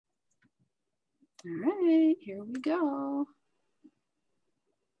All right, here we go.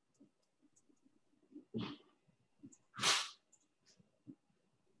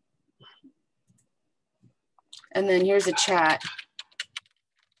 And then here's a chat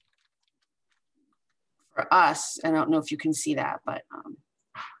for us. I don't know if you can see that, but all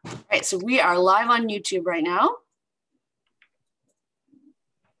right, so we are live on YouTube right now.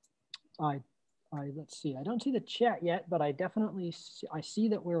 Let's see, I don't see the chat yet, but I definitely see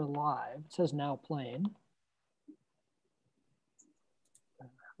that we're live. It says now playing. How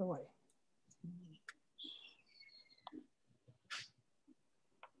do I?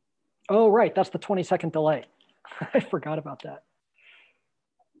 Oh, right, that's the 20-second delay. I forgot about that.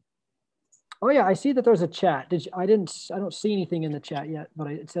 Oh yeah, I see that there's a chat. I don't see anything in the chat yet, but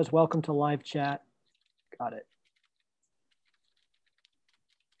it says welcome to live chat. Got it.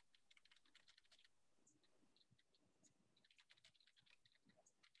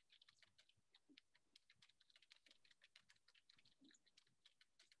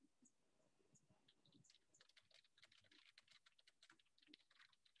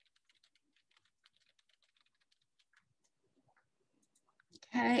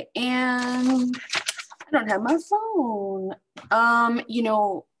 Okay, and I don't have my phone. You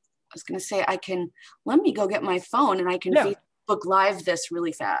know, I was gonna say let me go get my phone and I can Facebook Live this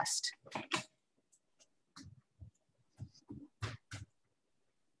really fast.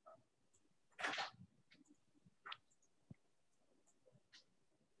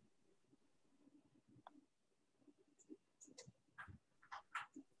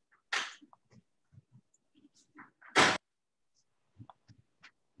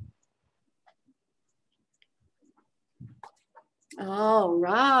 All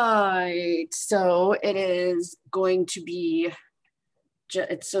right, so it is going to be,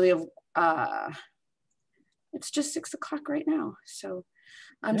 it's just 6 o'clock right now. So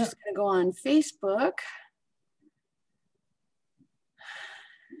I'm just gonna go on Facebook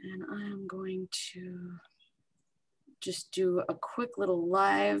and I'm going to just do a quick little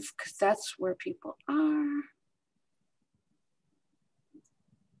live because that's where people are.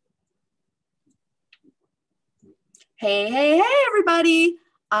 Hey, everybody.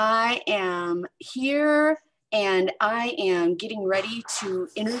 I am here and I am getting ready to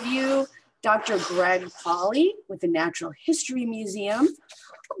interview Dr. Greg Pauly with the Natural History Museum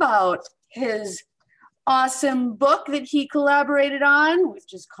about his awesome book that he collaborated on,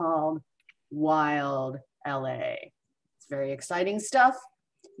 which is called Wild LA. It's very exciting stuff.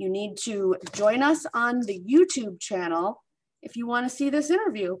 You need to join us on the YouTube channel if you want to see this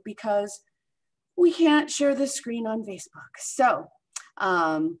interview because we can't share the screen on Facebook. So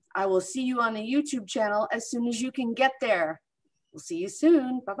I will see you on the YouTube channel as soon as you can get there. We'll see you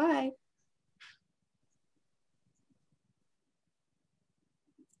soon. Bye-bye.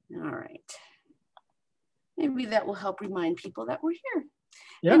 All right. Maybe that will help remind people that we're here.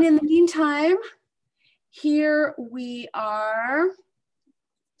 Yeah. And in the meantime, here we are.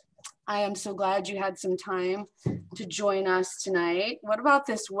 I am so glad you had some time to join us tonight. What about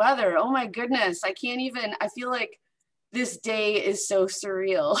this weather? Oh my goodness, I feel like this day is so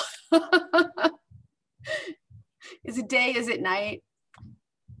surreal. Is it day, is it night?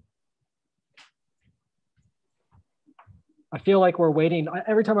 I feel like we're waiting.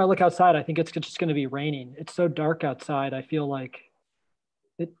 Every time I look outside, I think it's just going to be raining. It's so dark outside. I feel like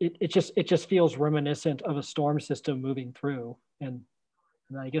it just feels reminiscent of a storm system moving through. And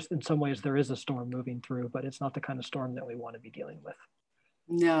I guess in some ways there is a storm moving through, but it's not the kind of storm that we want to be dealing with.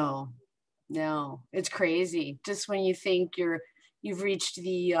 No, it's crazy. Just when you think you've reached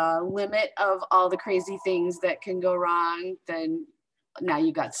the limit of all the crazy things that can go wrong, then now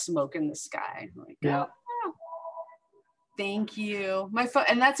you got smoke in the sky. Like, yeah. Oh. Thank you. My phone,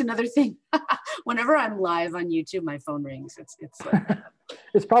 and that's another thing. Whenever I'm live on YouTube, my phone rings. It's like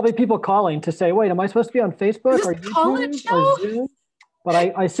it's probably people calling to say, "Wait, am I supposed to be on Facebook or YouTube or Zoom?" But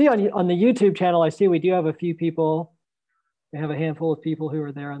I see on the YouTube channel, I see we do have a few people. We have a handful of people who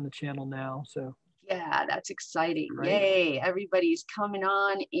are there on the channel now. So yeah, that's exciting. Right. Yay, everybody's coming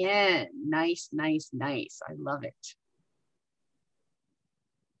on in. Nice. I love it.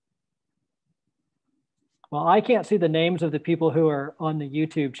 Well, I can't see the names of the people who are on the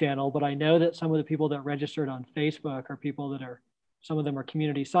YouTube channel, but I know that some of the people that registered on Facebook are people that some of them are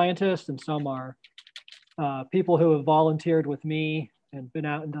community scientists and some are people who have volunteered with me and been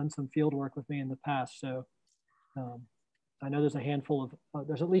out and done some field work with me in the past. So I know there's a handful of,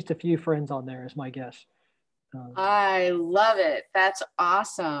 there's at least a few friends on there is my guess. I love it. That's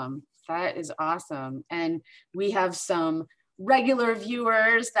awesome. That is awesome. And we have some regular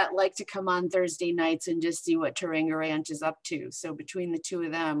viewers that like to come on Thursday nights and just see what Taringa Ranch is up to. So between the two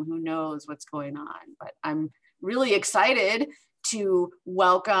of them, who knows what's going on. But I'm really excited to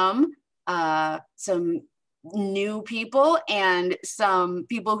welcome some new people and some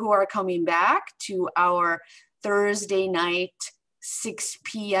people who are coming back to our Thursday night 6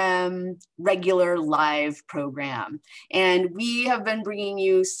 p.m. regular live program. And we have been bringing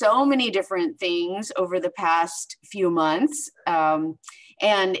you so many different things over the past few months. And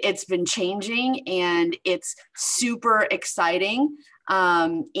it's been changing and it's super exciting.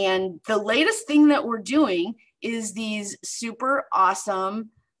 And the latest thing that we're doing is these super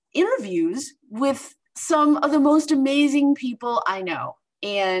awesome interviews with some of the most amazing people I know.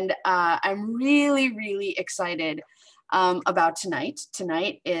 And I'm really, really excited about tonight.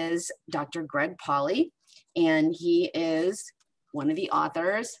 Tonight is Dr. Greg Pauly, and he is one of the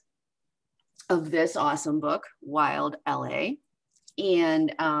authors of this awesome book, Wild LA.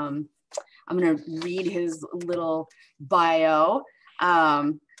 And I'm gonna read his little bio.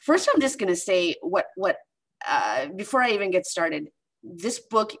 First, I'm just gonna say before I even get started, this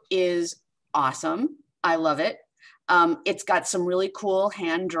book is awesome. I love it. It's got some really cool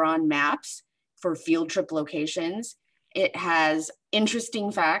hand-drawn maps for field trip locations. It has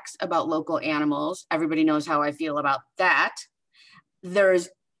interesting facts about local animals. Everybody knows how I feel about that. There's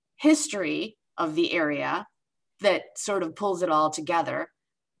history of the area that sort of pulls it all together,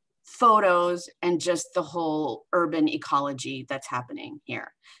 photos, and just the whole urban ecology that's happening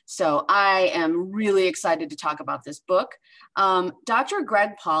here. So I am really excited to talk about this book. Dr.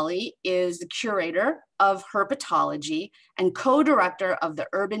 Greg Pauly is the curator of herpetology and co-director of the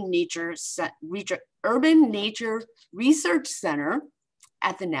Urban Nature Research Center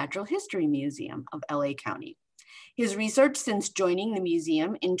at the Natural History Museum of LA County. His research since joining the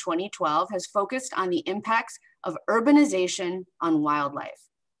museum in 2012 has focused on the impacts of urbanization on wildlife.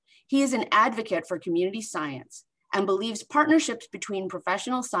 He is an advocate for community science and believes partnerships between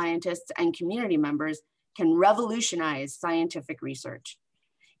professional scientists and community members can revolutionize scientific research.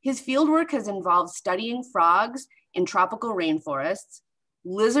 His fieldwork has involved studying frogs in tropical rainforests,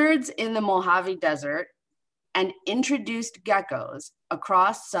 lizards in the Mojave Desert, and introduced geckos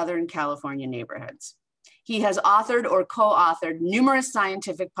across Southern California neighborhoods. He has authored or co-authored numerous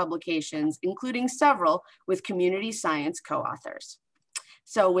scientific publications, including several with community science co-authors.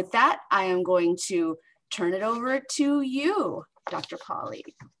 So with that, I am going to turn it over to you, Dr. Pauly.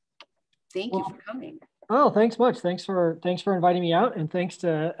 Thank you for coming. Oh, thanks much. Thanks for inviting me out, and thanks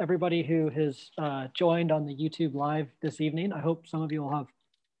to everybody who has joined on the YouTube live this evening. I hope some of you will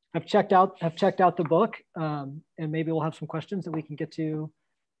have checked out the book, and maybe we'll have some questions that we can get to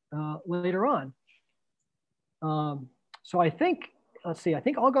later on. So I think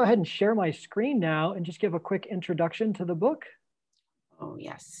I'll go ahead and share my screen now and just give a quick introduction to the book. Oh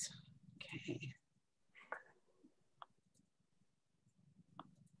yes. Okay.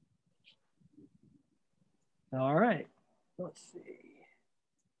 All right, let's see.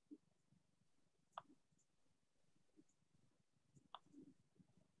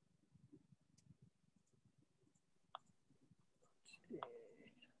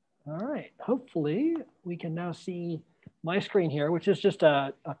 All right, hopefully we can now see my screen here, which is just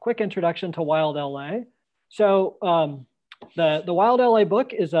a quick introduction to Wild LA. So the Wild LA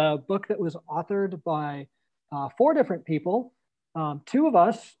book is a book that was authored by 4 different people. 2 of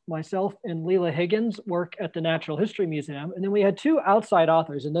us, myself and Leela Higgins, work at the Natural History Museum. And then we had 2 outside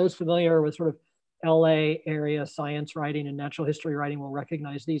authors, and those familiar with sort of LA area science writing and natural history writing will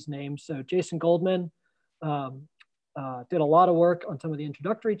recognize these names. So Jason Goldman did a lot of work on some of the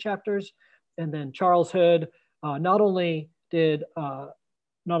introductory chapters. And then Charles Hood not only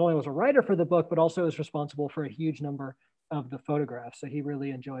was a writer for the book, but also is responsible for a huge number of the photographs. So he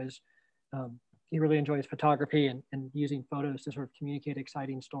really enjoys photography and using photos to sort of communicate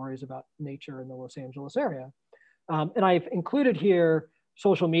exciting stories about nature in the Los Angeles area. And I've included here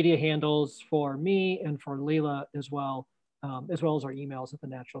social media handles for me and for Leela as well as our emails at the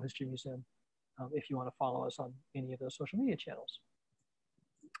Natural History Museum, if you want to follow us on any of those social media channels.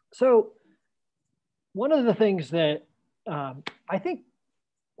 So one of the things that I think,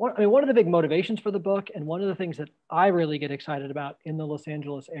 one of the big motivations for the book, and one of the things that I really get excited about in the Los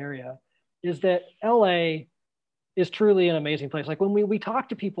Angeles area, is that LA is truly an amazing place. Like when we talk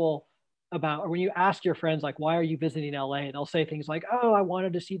to people about, or when you ask your friends, like, why are you visiting LA? They'll say things like, oh, I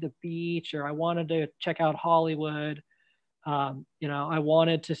wanted to see the beach, or I wanted to check out Hollywood. I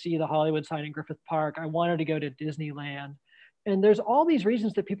wanted to see the Hollywood sign in Griffith Park. I wanted to go to Disneyland. And there's all these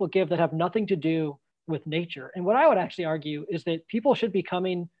reasons that people give that have nothing to do with nature. And what I would actually argue is that people should be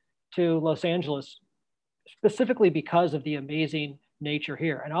coming to Los Angeles specifically because of the amazing nature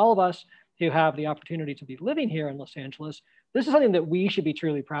here. And all of us who have the opportunity to be living here in Los Angeles, this is something that we should be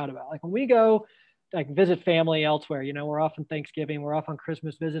truly proud about. Like when we go like visit family elsewhere, you know, we're off on Thanksgiving, we're off on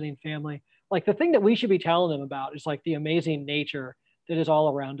Christmas visiting family. Like the thing that we should be telling them about is like the amazing nature that is all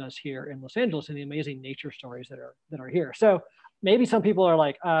around us here in Los Angeles and the amazing nature stories that are here. So maybe some people are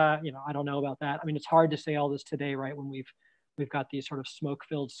like, you know, I don't know about that. I mean, it's hard to say all this today, right? When we've got these sort of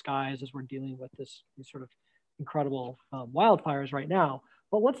smoke-filled skies as we're dealing with these sort of incredible wildfires right now.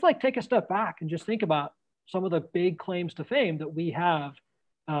 But let's like take a step back and just think about some of the big claims to fame that we have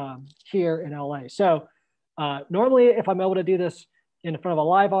here in LA. So normally, if I'm able to do this in front of a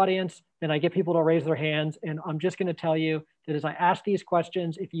live audience, then I get people to raise their hands. And I'm just going to tell you that as I ask these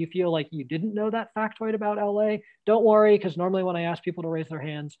questions, if you feel like you didn't know that factoid about LA, don't worry, because normally when I ask people to raise their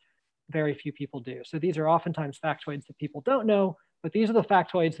hands, very few people do. So these are oftentimes factoids that people don't know, but these are the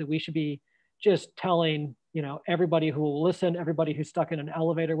factoids that we should be just telling, you know, everybody who will listen, everybody who's stuck in an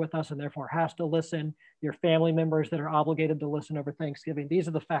elevator with us and therefore has to listen, your family members that are obligated to listen over Thanksgiving. These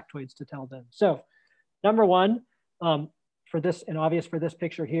are the factoids to tell them. So number one, for this and obvious for this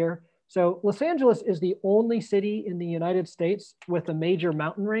picture here. So Los Angeles is the only city in the United States with a major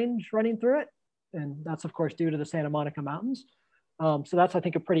mountain range running through it. And that's of course due to the Santa Monica Mountains. So that's, I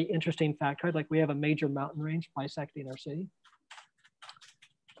think, a pretty interesting factoid. Like we have a major mountain range bisecting our city.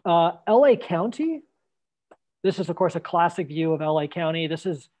 LA County. This is of course a classic view of LA County. This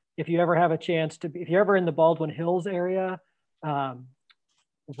is, if you ever have a chance to be, if you're ever in the Baldwin Hills area,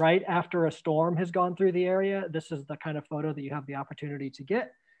 right after a storm has gone through the area, this is the kind of photo that you have the opportunity to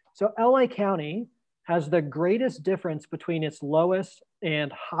get. So LA County has the greatest difference between its lowest and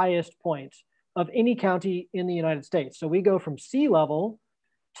highest points of any county in the United States. So we go from sea level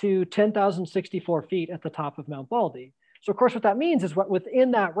to 10,064 feet at the top of Mount Baldy. So of course, what that means is what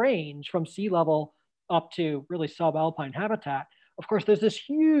within that range from sea level up to really subalpine habitat, of course, there's this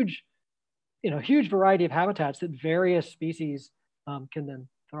huge, huge variety of habitats that various species can then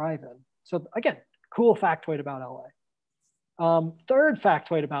thrive in. So again, cool factoid about LA. Third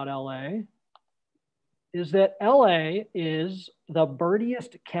factoid about LA is that LA is the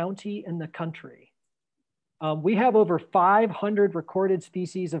birdiest county in the country. We have over 500 recorded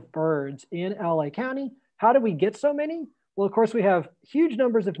species of birds in LA County. How did we get so many? Well, of course, we have huge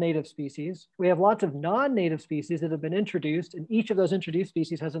numbers of native species. We have lots of non-native species that have been introduced, and each of those introduced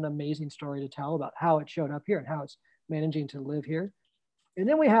species has an amazing story to tell about how it showed up here and how it's managing to live here. And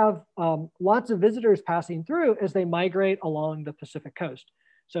then we have lots of visitors passing through as they migrate along the Pacific coast.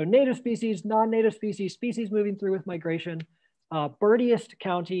 So native species, non-native species, species moving through with migration, birdiest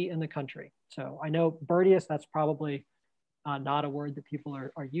county in the country. So I know birdiest, that's probably not a word that people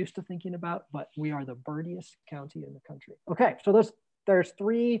are used to thinking about, but we are the birdiest county in the country. Okay, so there's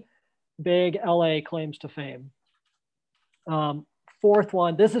three big LA claims to fame. Fourth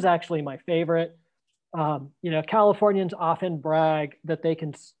one, this is actually my favorite. Californians often brag that they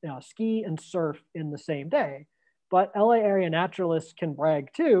can ski and surf in the same day, but LA area naturalists can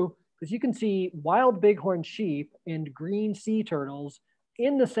brag too, because you can see wild bighorn sheep and green sea turtles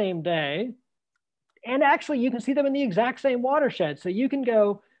in the same day. And actually you can see them in the exact same watershed. So you can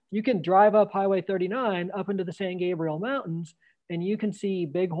drive up Highway 39 up into the San Gabriel Mountains, and you can see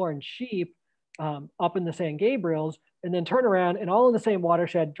bighorn sheep up in the San Gabriels, and then turn around and all in the same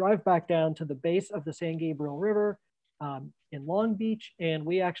watershed, drive back down to the base of the San Gabriel River in Long Beach. And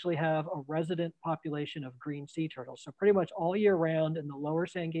we actually have a resident population of green sea turtles. So pretty much all year round in the lower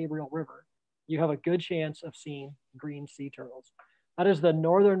San Gabriel River, you have a good chance of seeing green sea turtles. That is the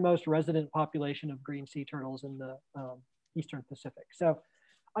northernmost resident population of green sea turtles in the Eastern Pacific. So,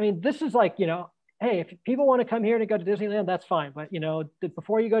 I mean, this is like, hey, if people want to come here to go to Disneyland, that's fine. But,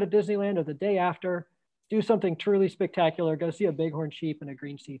 before you go to Disneyland or the day after, do something truly spectacular. Go see a bighorn sheep and a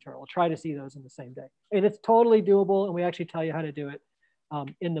green sea turtle. Try to see those in the same day. And it's totally doable. And we actually tell you how to do it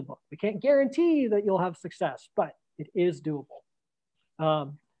in the book. We can't guarantee that you'll have success, but it is doable.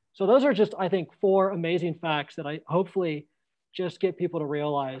 So those are just, I think, 4 amazing facts that I hopefully just get people to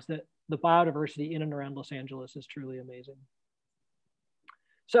realize that the biodiversity in and around Los Angeles is truly amazing.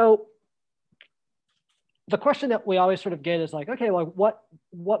 So the question that we always sort of get is like, okay, well,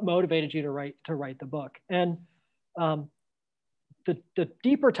 what motivated you to write the book? And the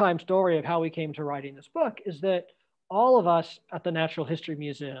deeper time story of how we came to writing this book is that all of us at the Natural History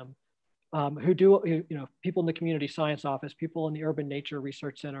Museum, people in the Community Science Office, people in the Urban Nature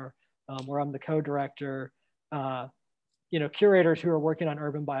Research Center, where I'm the co-director, curators who are working on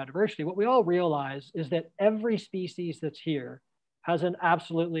urban biodiversity, what we all realize is that every species that's here has an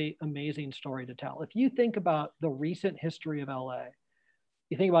absolutely amazing story to tell. If you think about the recent history of LA,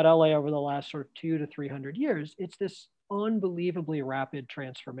 you think about LA over the last sort of 200 to 300 years, it's this unbelievably rapid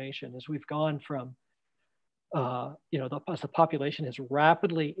transformation as we've gone from, as the population has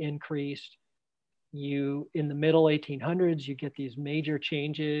rapidly increased. In the middle 1800s, you get these major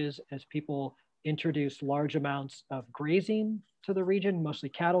changes as people introduce large amounts of grazing to the region, mostly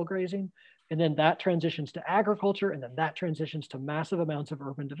cattle grazing. And then that transitions to agriculture, and then that transitions to massive amounts of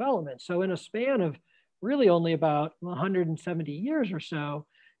urban development. So in a span of really only about 170 years or so,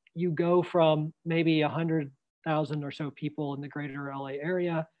 you go from maybe 100,000 or so people in the greater LA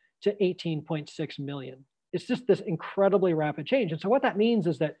area to 18.6 million. It's just this incredibly rapid change. And so what that means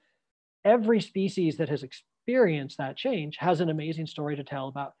is that every species that has experienced that change has an amazing story to tell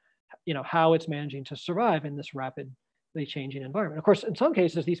about, how it's managing to survive in this rapidly changing environment. Of course, in some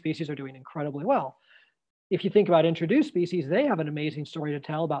cases, these species are doing incredibly well. If you think about introduced species, they have an amazing story to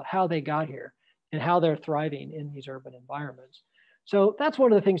tell about how they got here and how they're thriving in these urban environments. So that's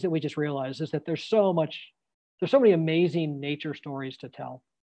one of the things that we just realized, is that there's so many amazing nature stories to tell.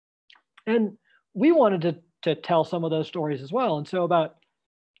 And we wanted to tell some of those stories as well. And so about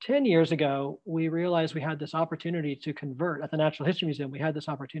 10 years ago, we realized we had this opportunity to convert, at the Natural History Museum, we had this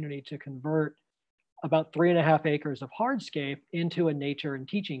opportunity to convert about 3.5 acres of hardscape into a nature and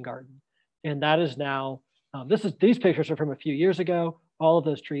teaching garden. And that is now, these pictures are from a few years ago. All of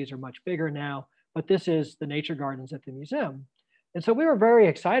those trees are much bigger now, but this is the nature gardens at the museum. And so we were very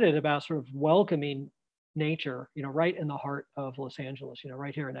excited about sort of welcoming nature, right in the heart of Los Angeles,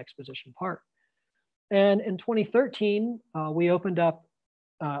 right here in Exposition Park. And in 2013, we opened up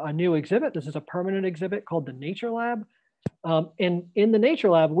a new exhibit. This is a permanent exhibit called the Nature Lab. And in the Nature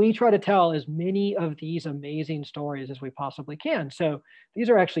Lab, we try to tell as many of these amazing stories as we possibly can. So these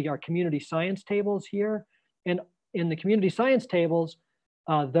are actually our community science tables here. And in the community science tables,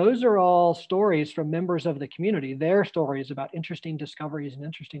 those are all stories from members of the community, their stories about interesting discoveries and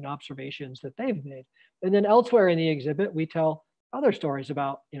interesting observations that they've made. And then elsewhere in the exhibit, we tell other stories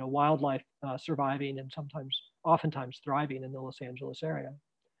about wildlife surviving and oftentimes thriving in the Los Angeles area.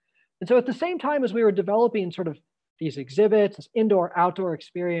 And so at the same time as we were developing sort of these exhibits, this indoor-outdoor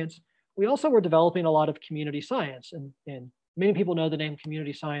experience, we also were developing a lot of community science. And many people know the name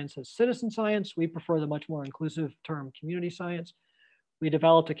community science as citizen science. We prefer the much more inclusive term community science. We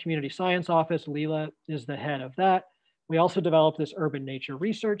developed a community science office. Leela is the head of that. We also developed this Urban Nature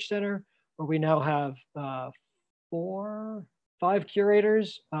Research Center, where we now have 5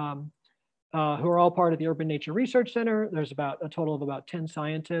 curators who are all part of the Urban Nature Research Center. There's about a total of about 10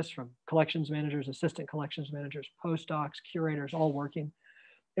 scientists, from collections managers, assistant collections managers, postdocs, curators, all working.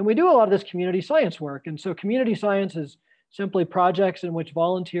 And we do a lot of this community science work. And so community science is simply projects in which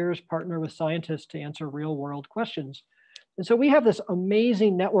volunteers partner with scientists to answer real world questions. And so we have this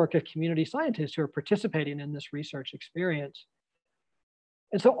amazing network of community scientists who are participating in this research experience.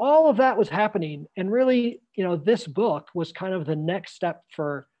 And so all of that was happening. And really, this book was kind of the next step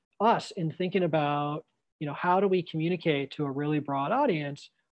for us in thinking about, how do we communicate to a really broad audience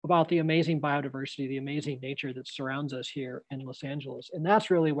about the amazing biodiversity, the amazing nature that surrounds us here in Los Angeles. And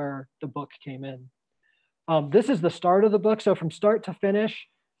that's really where the book came in. This is the start of the book. So from start to finish,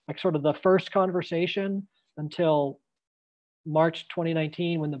 like sort of the first conversation until March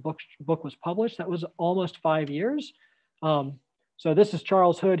 2019, when the book was published, that was almost 5 years. So this is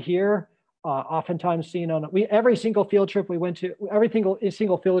Charles Hood here, oftentimes seen on every single field trip we went to, every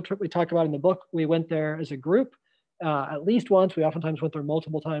single field trip we talk about in the book, we went there as a group at least once. We oftentimes went there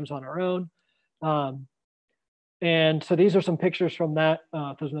multiple times on our own. And so these are some pictures from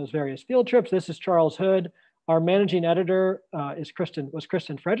those various field trips. This is Charles Hood. Our managing editor was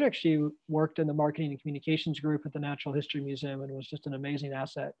Kristen Frederick. She worked in the marketing and communications group at the Natural History Museum and was just an amazing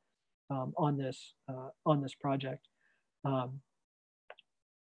asset on this project.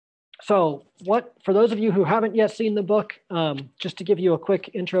 So for those of you who haven't yet seen the book, just to give you a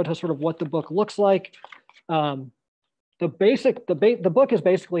quick intro to sort of what the book looks like, the book is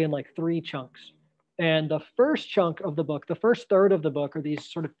basically in like 3 chunks. And the first chunk of the book, the first third of the book, are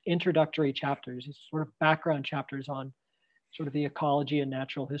these sort of introductory chapters, these sort of background chapters on sort of the ecology and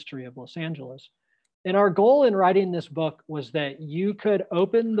natural history of Los Angeles. And our goal in writing this book was that you could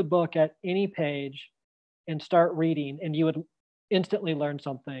open the book at any page and start reading, and you would instantly learn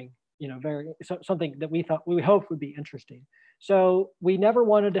something, something that we hoped would be interesting. So we never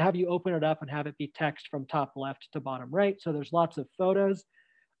wanted to have you open it up and have it be text from top left to bottom right. So there's lots of photos.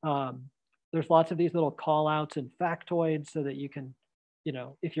 There's lots of these little call outs and factoids so that you can,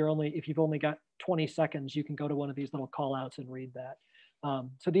 if you've only got 20 seconds, you can go to one of these little call outs and read that.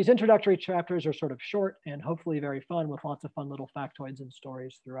 So these introductory chapters are sort of short and hopefully very fun, with lots of fun little factoids and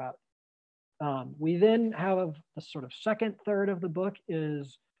stories throughout. We then have the sort of second third of the book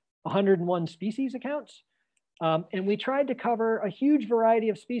is 101 species accounts. And we tried to cover a huge variety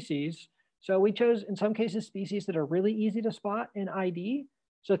of species. So we chose, in some cases, species that are really easy to spot in ID.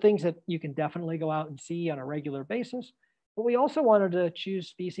 So things that you can definitely go out and see on a regular basis. But we also wanted to choose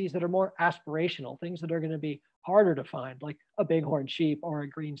species that are more aspirational, things that are going to be harder to find, like a bighorn sheep or a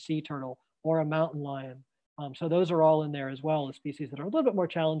green sea turtle or a mountain lion. So those are all in there as well as species that are a little bit more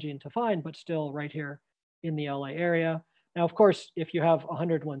challenging to find, but still right here in the LA area. Now, of course, if you have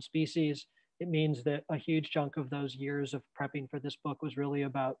 101 species, it means that a huge chunk of those years of prepping for this book was really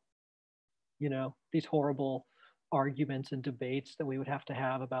about, these horrible arguments and debates that we would have to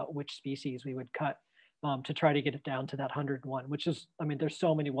have about which species we would cut to try to get it down to that 101, which is, there's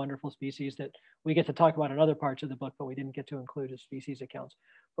so many wonderful species that we get to talk about in other parts of the book, but we didn't get to include as species accounts.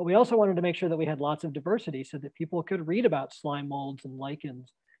 But we also wanted to make sure that we had lots of diversity so that people could read about slime molds and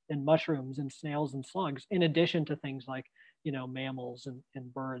lichens and mushrooms and snails and slugs, in addition to things like, mammals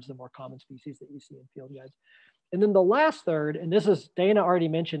and birds, the more common species that you see in field guides. And then the last third, and this is, Dana already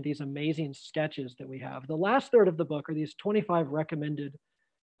mentioned these amazing sketches that we have. The last third of the book are these 25 recommended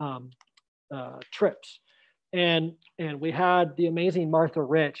trips. And we had the amazing Martha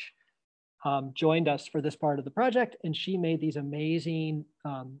Rich joined us for this part of the project, and she made these amazing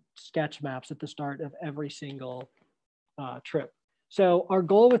sketch maps at the start of every single trip. So our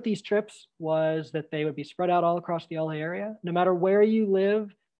goal with these trips was that they would be spread out all across the LA area, no matter where you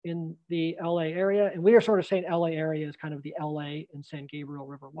live in the LA area. And we are sort of saying LA area is kind of the LA and San Gabriel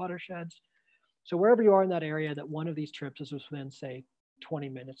River watersheds. So wherever you are in that area, that one of these trips is within, say, 20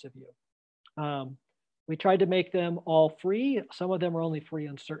 minutes of you. We tried to make them all free. Some of them are only free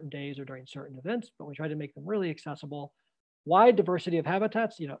on certain days or during certain events, but we tried to make them really accessible. Wide diversity of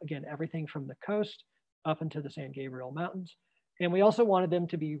habitats, again, everything from the coast up into the San Gabriel Mountains. And we also wanted them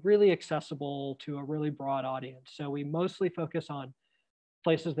to be really accessible to a really broad audience. So we mostly focus on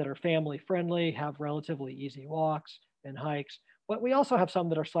places that are family friendly, have relatively easy walks and hikes. But we also have some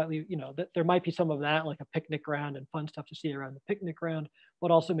that are slightly, that there might be some of that, like a picnic ground and fun stuff to see around the picnic ground,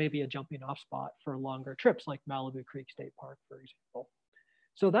 but also maybe a jumping off spot for longer trips, like Malibu Creek State Park, for example.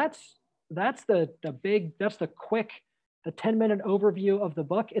 So that's the quick, the 10-minute overview of the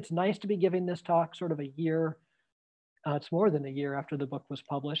book. It's nice to be giving this talk sort of a year. It's more than a year after the book was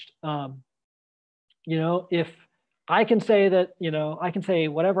published. If I can say that, I can say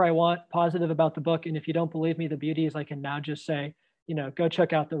whatever I want positive about the book. And if you don't believe me, the beauty is I can now just say, go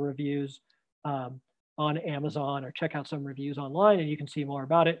check out the reviews on Amazon or check out some reviews online and you can see more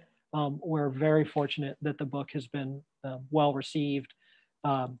about it. We're very fortunate that the book has been well received.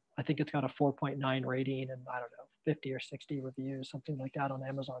 I think it's got a 4.9 rating and I don't know, 50 or 60 reviews, something like that on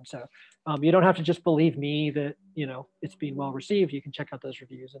Amazon. So you don't have to just believe me that, it's being well received. You can check out those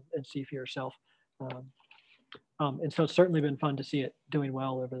reviews and see for yourself. And so it's certainly been fun to see it doing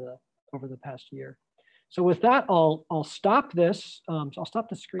well over the past year. So with that, I'll stop this. So I'll stop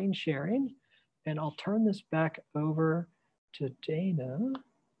the screen sharing and I'll turn this back over to Dana.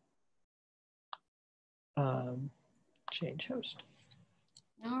 Change host.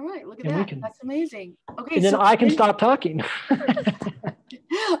 All right, look at that. That's amazing. Okay, and then I can stop talking.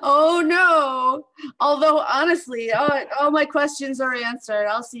 Oh no. Although honestly, all my questions are answered.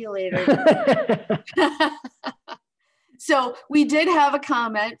 I'll see you later. So we did have a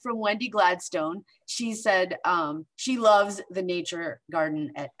comment from Wendy Gladstone. She said she loves the nature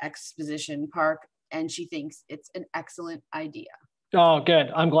garden at Exposition Park and she thinks it's an excellent idea. Oh,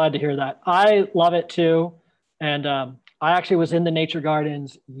 good. I'm glad to hear that. I love it too. And I actually was in the nature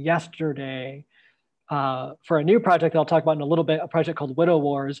gardens yesterday for a new project that I'll talk about in a little bit, a project called Widow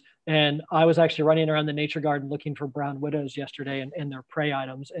Wars. And I was actually running around the nature garden looking for brown widows yesterday and their prey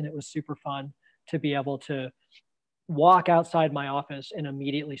items. And it was super fun to be able to walk outside my office and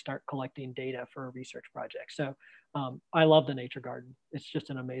immediately start collecting data for a research project. So I love the nature garden. It's just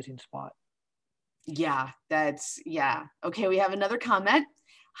an amazing spot. Yeah, Okay, we have another comment.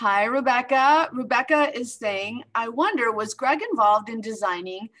 Hi, Rebecca. Rebecca is saying, I wonder, was Greg involved in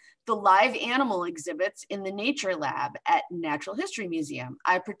designing the live animal exhibits in the Nature Lab at Natural History Museum?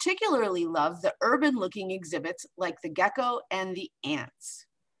 I particularly love the urban looking exhibits like the gecko and the ants.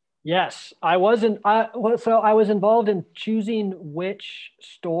 Yes, I was involved in choosing which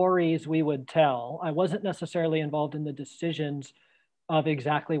stories we would tell. I wasn't necessarily involved in the decisions of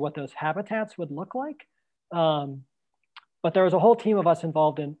exactly what those habitats would look like. But there was a whole team of us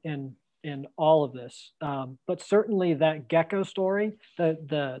involved in all of this. But certainly that gecko story,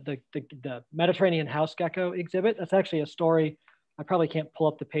 the Mediterranean house gecko exhibit, that's actually a story. I probably can't pull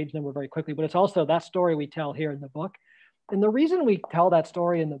up the page number very quickly, but it's also that story we tell here in the book. And the reason we tell that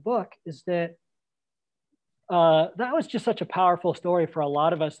story in the book is that that was just such a powerful story for a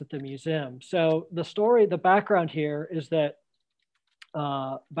lot of us at the museum. So the story, the background here is that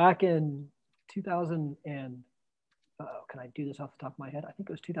back in 2000 and, can I do this off the top of my head? I think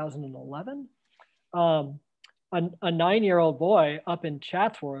it was 2011. A 9-year-old boy up in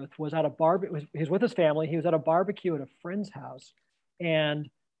Chatsworth was at a he was with his family. He was at a barbecue at a friend's house and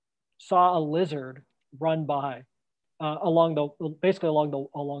saw a lizard run by basically along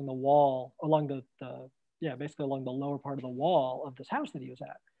the wall, basically along the lower part of the wall of this house that he was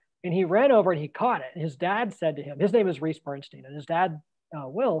at. And he ran over and he caught it. And his dad said to him, his name is Reese Bernstein, and his dad,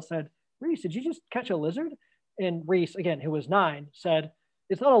 Will, said, "Reese, did you just catch a lizard?" And Reese, again, who was 9, said,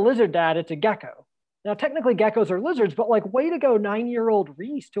 "It's not a lizard, Dad, it's a gecko." Now, technically geckos are lizards, but like, way to go, 9-year-old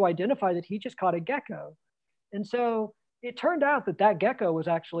Reese to identify that he just caught a gecko. And so it turned out that that gecko was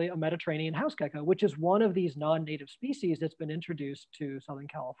actually a Mediterranean house gecko, which is one of these non-native species that's been introduced to Southern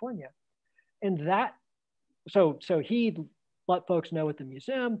California. And so he let folks know at the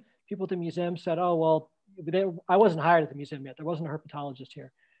museum. People at the museum said, "Oh, well, I wasn't hired at the museum yet. There wasn't a herpetologist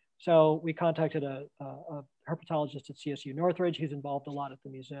here." So we contacted a herpetologist at CSU Northridge who's involved a lot at the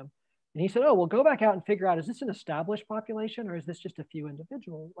museum. And he said, "Oh, well, go back out and figure out, is this an established population or is this just a few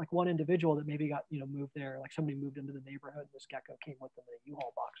individuals, like one individual that maybe got, moved there, like somebody moved into the neighborhood and this gecko came with them in a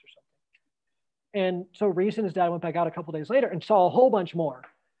U-Haul box or something." And so Reese and his dad went back out a couple of days later and saw a whole bunch more.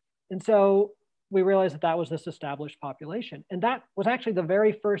 And so we realized that that was this established population. And that was actually the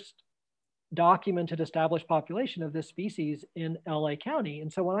very first documented established population of this species in LA County.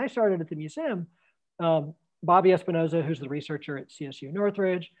 And so when I started at the museum, Bobby Espinoza, who's the researcher at CSU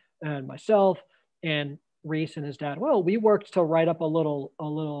Northridge, and myself and Reese and his dad, Will, we worked to write up a little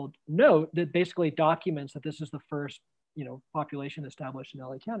note that basically documents that this is the first, population established in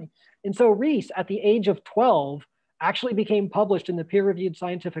LA County. And so Reese, at the age of 12, actually became published in the peer-reviewed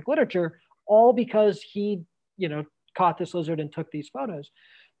scientific literature, all because he, caught this lizard and took these photos.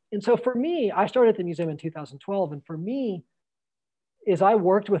 And so for me, I started at the museum in 2012. And for me, as I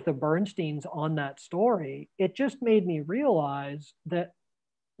worked with the Bernsteins on that story, it just made me realize that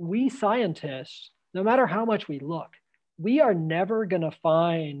we scientists, no matter how much we look, we are never going to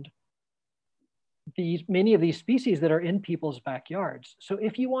find many of these species that are in people's backyards. So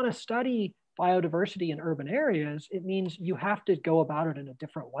if you want to study biodiversity in urban areas, it means you have to go about it in a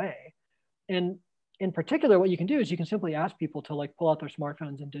different way. And in particular, what you can do is you can simply ask people to pull out their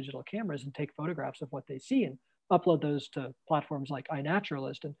smartphones and digital cameras and take photographs of what they see and upload those to platforms like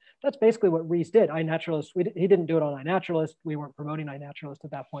iNaturalist. And that's basically what Reese did. iNaturalist, he didn't do it on iNaturalist. We weren't promoting iNaturalist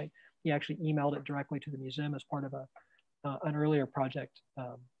at that point. He actually emailed it directly to the museum as part of an earlier project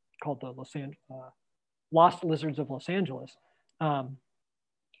called the Lost Lizards of Los Angeles.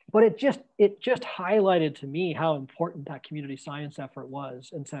 But it just highlighted to me how important that community science effort was.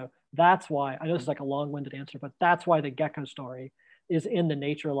 And so that's why, I know this is like a long-winded answer, but that's why the gecko story is in the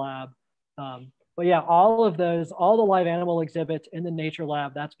Nature Lab. But yeah, all the live animal exhibits in the Nature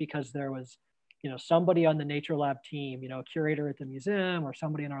Lab, that's because there was, somebody on the Nature Lab team, a curator at the museum or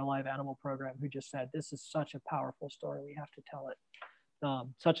somebody in our live animal program who just said, "This is such a powerful story, we have to tell it."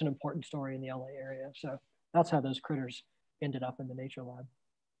 Such an important story in the LA area. So that's how those critters ended up in the Nature Lab.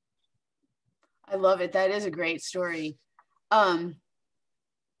 I love it. That is a great story.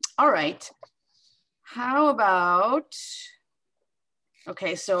 All right. How about,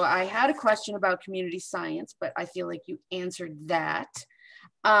 okay, so I had a question about community science, but I feel like you answered that.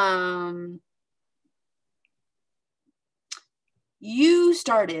 You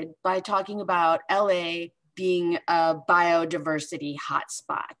started by talking about LA being a biodiversity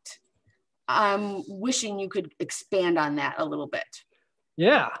hotspot. I'm wishing you could expand on that a little bit.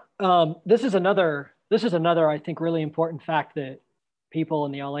 Yeah, this is another, I think, really important fact that people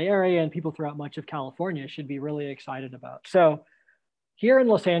in the LA area and people throughout much of California should be really excited about. So here in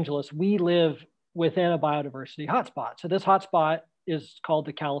Los Angeles, we live within a biodiversity hotspot. So this hotspot is called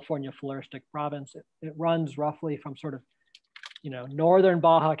the California Floristic Province. It runs roughly from sort of, northern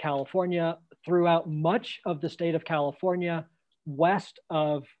Baja California throughout much of the state of California, west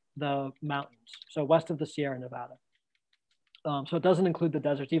of the mountains, so west of the Sierra Nevada. So it doesn't include the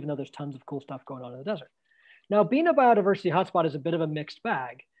deserts, even though there's tons of cool stuff going on in the desert. Now, being a biodiversity hotspot is a bit of a mixed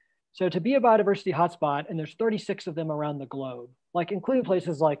bag. So to be a biodiversity hotspot, and there's 36 of them around the globe, including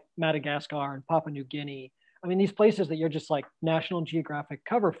places like Madagascar and Papua New Guinea. I mean, these places that you're just National Geographic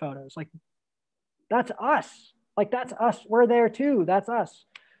cover photos, that's us. That's us. We're there too. That's us.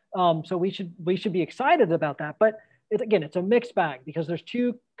 So we should be excited about that. But it's a mixed bag because there's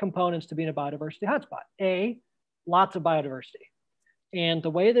two components to being a biodiversity hotspot. A, lots of biodiversity. And the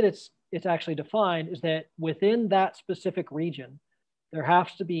way that it's it's actually defined is that within that specific region, there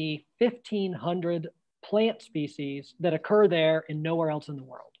has to be 1,500 plant species that occur there and nowhere else in the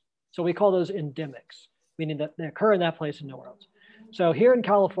world. So we call those endemics, meaning that they occur in that place and nowhere else. So here in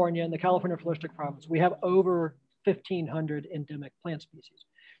California, in the California Floristic Province, we have over 1,500 endemic plant species.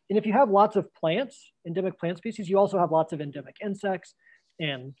 And if you have lots of plants, endemic plant species, you also have lots of endemic insects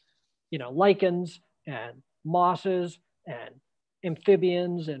and, you know, lichens and mosses and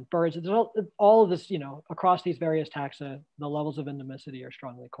amphibians and birds. There's all of this, you know, across these various taxa, the levels of endemicity are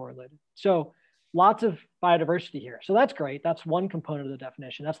strongly correlated. So lots of biodiversity here. So that's great. That's one component of the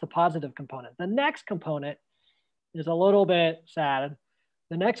definition. That's the positive component. The next component is a little bit sad.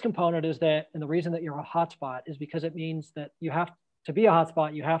 The next component is that, and the reason that you're a hotspot is because it means that you have to be a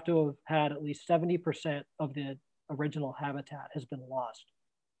hotspot, you have to have had at least 70% of the original habitat has been lost.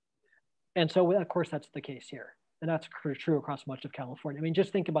 And so of course that's the case here. And that's true across much of California. I mean,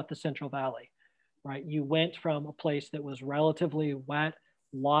 just think about the Central Valley, right? You went from a place that was relatively wet,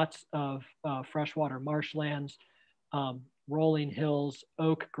 lots of freshwater marshlands, rolling hills,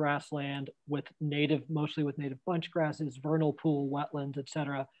 oak grassland with native, mostly with native bunch grasses, vernal pool, wetlands, et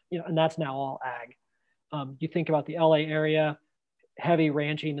cetera. You know, and that's now all ag. You think about the LA area, heavy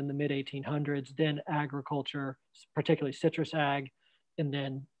ranching in the mid 1800s, then agriculture, particularly citrus ag, and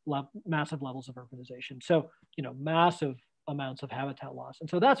then massive levels of urbanization. So, you know, massive amounts of habitat loss. And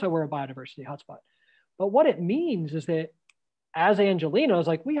so that's why we're a biodiversity hotspot. But what it means is that as Angelenos,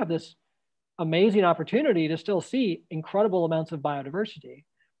 like we have this amazing opportunity to still see incredible amounts of biodiversity.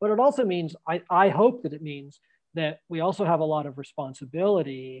 But it also means, I hope that it means that we also have a lot of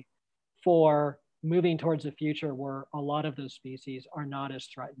responsibility for moving towards a future where a lot of those species are not as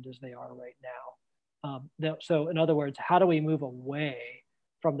threatened as they are right now. So in other words, how do we move away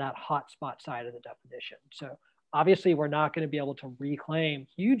from that hotspot side of the definition? So obviously we're not going to be able to reclaim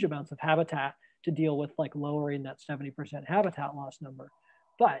huge amounts of habitat to deal with like lowering that 70% habitat loss number.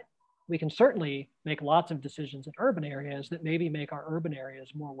 But we can certainly make lots of decisions in urban areas that maybe make our urban areas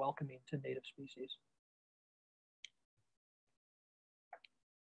more welcoming to native species.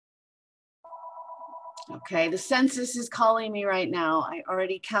 Okay, the census is calling me right now. I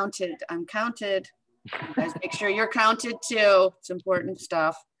already counted. I'm counted. You guys make sure you're counted too. It's important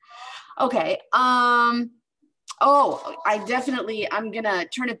stuff. Okay. Oh, I'm gonna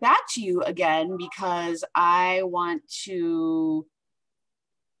turn it back to you again because I want to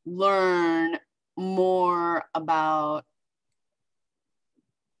learn more about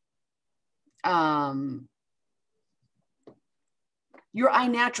your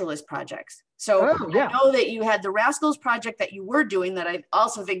iNaturalist projects. So yeah. I know that you had the Rascals project that you were doing that I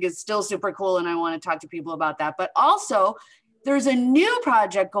also think is still super cool, and I want to talk to people about that. But also, there's a new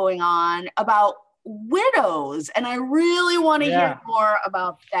project going on about widows, and I really want to hear more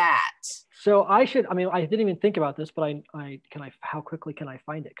about that. So I didn't even think about this, but how quickly can I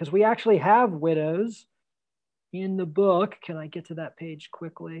find it? Because we actually have widows in the book. Can I get to that page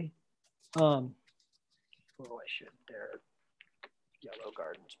quickly? I should there. Yellow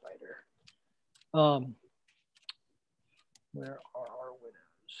garden spider. Where are our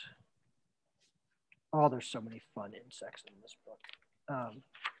widows? Oh, there's so many fun insects in this book.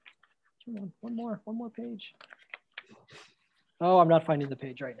 One more page. Oh, I'm not finding the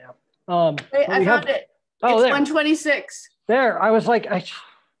page right now. Wait, I found it. It's 126. There, I was like,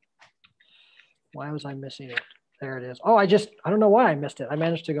 why was I missing it? There it is. Oh, I don't know why I missed it. I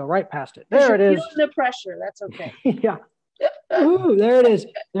managed to go right past it. There it is. Feeling the pressure. That's okay. Yeah. Ooh, there it is.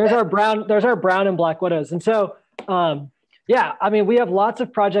 There's our brown and black widows. And so, yeah, I mean, we have lots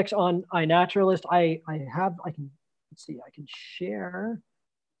of projects on iNaturalist. I can share.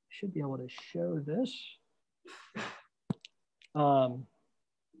 Should be able to show this.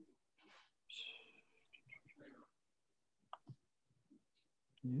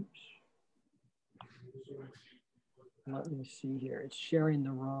 Oops. Let me see here. It's sharing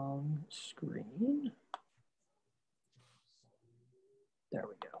the wrong screen. There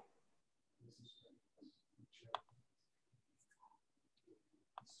we go.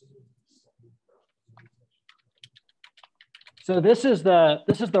 So this is the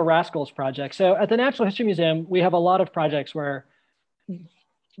Rascals project. So at the Natural History Museum, we have a lot of projects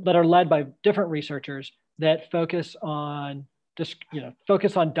that are led by different researchers that focus on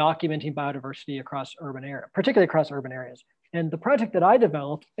documenting biodiversity across urban areas, particularly across urban areas. And the project that I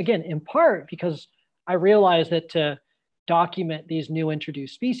developed, again, in part because I realized that to document these new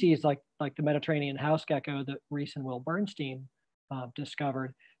introduced species like the Mediterranean house gecko that Reese and Will Bernstein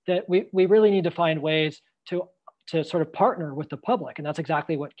discovered, that we really need to find ways to sort of partner with the public. And that's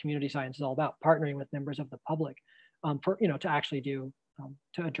exactly what community science is all about, partnering with members of the public to actually do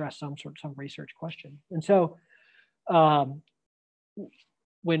to address some research question. And so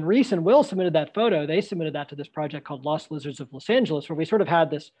when Reese and Will submitted that photo, they submitted that to this project called Lost Lizards of Los Angeles, where we sort of had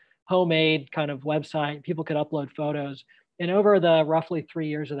this homemade kind of website. People could upload photos. And over the roughly 3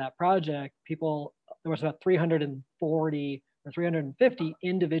 years of that project, there was about 340 or 350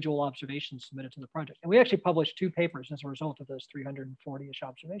 individual observations submitted to the project. And we actually published 2 papers as a result of those 340-ish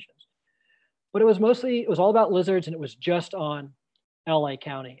observations. But it was all about lizards, and it was just on LA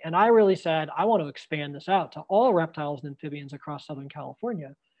County. And I really said, I want to expand this out to all reptiles and amphibians across Southern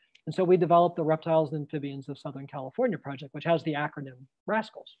California. And so we developed the Reptiles and Amphibians of Southern California project, which has the acronym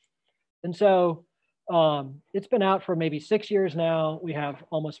RASCALS. And so it's been out for maybe 6 years now. We have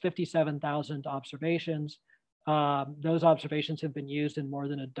almost 57,000 observations. Those observations have been used in more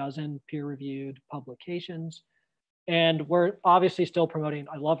than a dozen peer-reviewed publications. And we're obviously still promoting,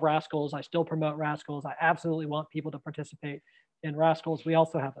 I love RASCALS. I still promote RASCALS. I absolutely want people to participate in RASCALS. We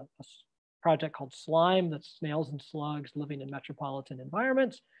also have a project called SLIME, that's snails and slugs living in metropolitan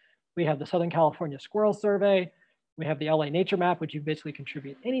environments. We have the Southern California Squirrel Survey. We have the LA Nature Map, which you basically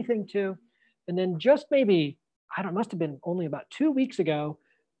contribute anything to. And then just maybe, I don't know, must have been only about 2 weeks ago,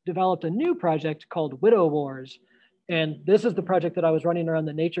 developed a new project called Widow Wars. And this is the project that I was running around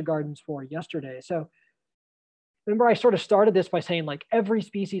the nature gardens for yesterday. So remember, I sort of started this by saying like every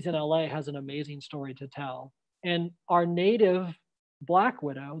species in LA has an amazing story to tell. And our native black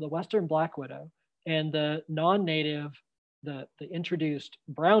widow, the Western black widow, and the non-native, the introduced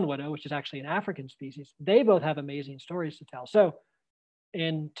brown widow, which is actually an African species, they both have amazing stories to tell. So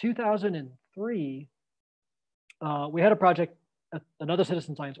in 2003, we had a project,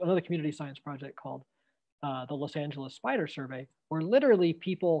 another community science project called the Los Angeles Spider Survey, where literally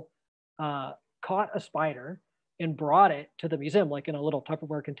people caught a spider and brought it to the museum, like in a little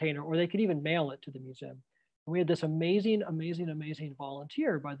Tupperware container, or they could even mail it to the museum. And we had this amazing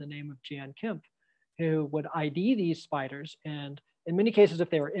volunteer by the name of Jan Kemp, who would ID these spiders. And in many cases,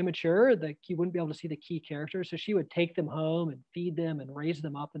 if they were immature, you wouldn't be able to see the key characters. So she would take them home and feed them and raise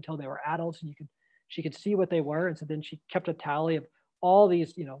them up until they were adults, and she could see what they were. And so then she kept a tally of all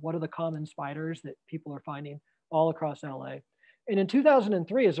these, what are the common spiders that people are finding all across LA. And in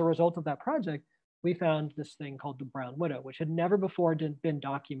 2003, as a result of that project, we found this thing called the brown widow, which had never before been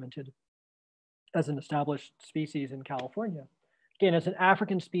documented as an established species in California. Again, it's an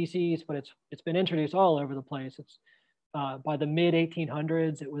African species, but it's been introduced all over the place. It's by the mid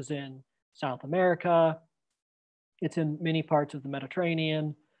 1800s, it was in South America. It's in many parts of the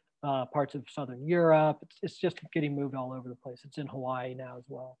Mediterranean, parts of Southern Europe. It's just getting moved all over the place. It's in Hawaii now as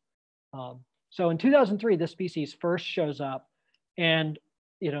well. So in 2003, this species first shows up, and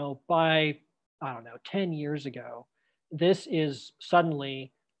by, I don't know, 10 years ago, this is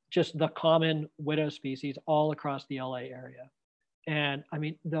suddenly just the common widow species all across the LA area. And I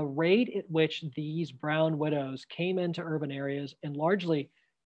mean, the rate at which these brown widows came into urban areas and largely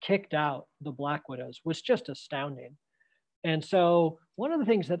kicked out the black widows was just astounding. And so one of the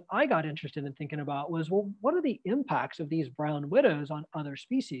things that I got interested in thinking about was, well, what are the impacts of these brown widows on other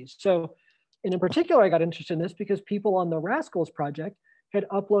species? So, and in particular, I got interested in this because people on the RASCALS project had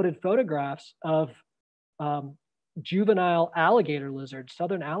uploaded photographs of juvenile alligator lizards,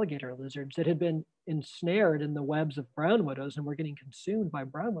 southern alligator lizards that had been ensnared in the webs of brown widows and were getting consumed by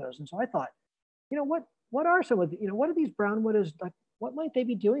brown widows. And so I thought, what are some of the, what are these brown widows, like, what might they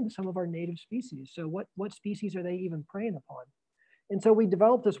be doing to some of our native species? So what species are they even preying upon? And so we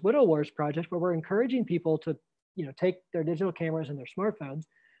developed this Widow Wars project where we're encouraging people to, take their digital cameras and their smartphones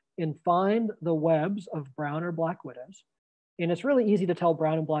and find the webs of brown or black widows. And it's really easy to tell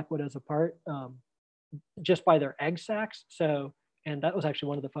brown and black widows apart just by their egg sacs. So, and that was actually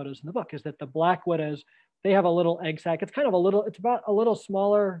one of the photos in the book, is that the black widows, they have a little egg sac. It's kind of it's about a little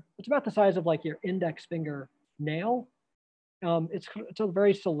smaller. It's about the size of like your index finger nail. It's a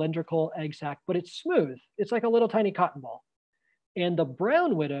very cylindrical egg sac, but it's smooth. It's like a little tiny cotton ball. And the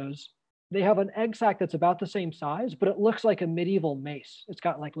brown widows, they have an egg sac that's about the same size, but it looks like a medieval mace. It's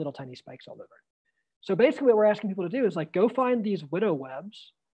got like little tiny spikes all over it. So basically what we're asking people to do is like, go find these widow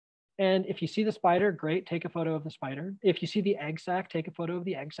webs. And if you see the spider, great, take a photo of the spider. If you see the egg sac, take a photo of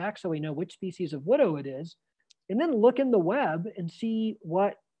the egg sac so we know which species of widow it is. And then look in the web and see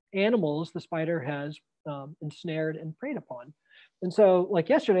what animals the spider has ensnared and preyed upon. And so like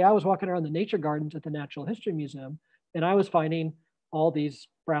yesterday, I was walking around the nature gardens at the Natural History Museum, and I was finding all these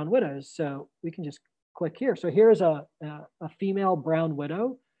brown widows. So we can just click here. So here's a female brown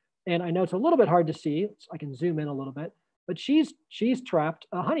widow. And I know it's a little bit hard to see. I can zoom in a little bit, but she's trapped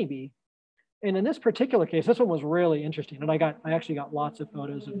a honeybee. And in this particular case, this one was really interesting. And I actually got lots of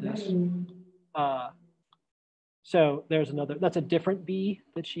photos of this. So there's another, that's a different bee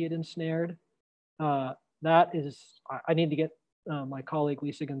that she had ensnared. That is, I need to get my colleague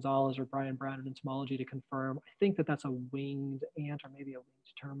Lisa Gonzalez or Brian Brown in entomology to confirm. I think that that's a winged ant or maybe a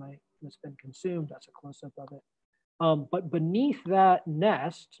winged termite that's been consumed. That's a close-up of it. But beneath that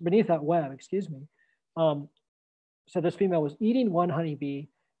nest, beneath that web, excuse me, so this female was eating one honeybee,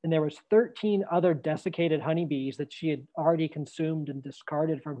 and there was 13 other desiccated honeybees that she had already consumed and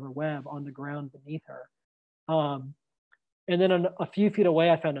discarded from her web on the ground beneath her. And then a few feet away,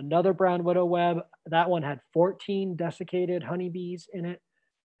 I found another brown widow web. That one had 14 desiccated honeybees in it.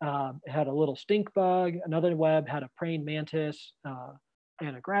 It had a little stink bug. Another web had a praying mantis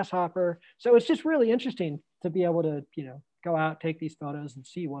and a grasshopper. So it's just really interesting to be able to, go out, take these photos and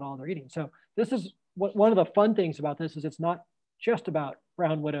see what all they're eating. So this is one of the fun things about this is it's not just about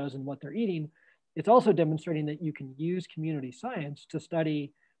brown widows and what they're eating. It's also demonstrating that you can use community science to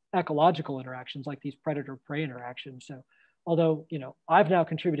study ecological interactions like these predator-prey interactions. So although, I've now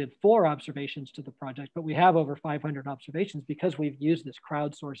contributed 4 observations to the project, but we have over 500 observations because we've used this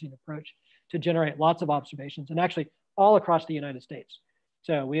crowdsourcing approach to generate lots of observations and actually all across the United States.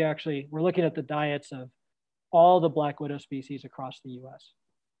 So we're looking at the diets of all the black widow species across the US.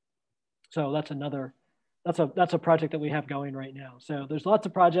 So that's a project that we have going right now. So there's lots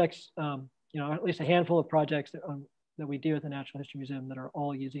of projects, at least a handful of projects that we do at the Natural History Museum that are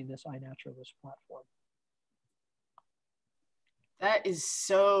all using this iNaturalist platform. That is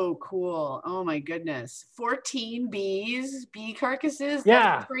so cool. Oh my goodness. 14 bee carcasses.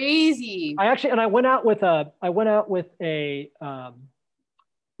 Yeah. That's crazy. I went out with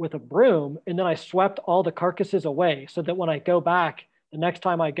a broom, and then I swept all the carcasses away so that when I go back, the next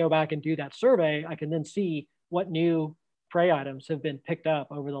time I go back and do that survey, I can then see what new prey items have been picked up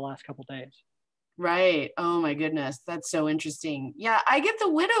over the last couple of days. Right. Oh my goodness. That's so interesting. Yeah, I get the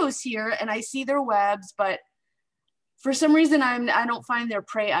widows here and I see their webs, but for some reason I don't find their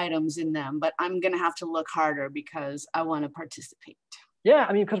prey items in them, but I'm going to have to look harder because I want to participate.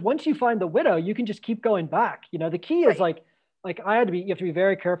 Yeah, because once you find the widow, you can just keep going back. The key is like you have to be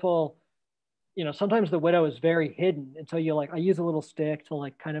very careful. Sometimes the widow is very hidden. And so I use a little stick to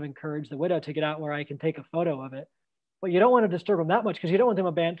kind of encourage the widow to get out where I can take a photo of it. But you don't want to disturb them that much because you don't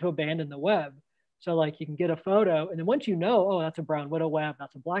want them to abandon the web. So you can get a photo. And then once oh, that's a brown widow web,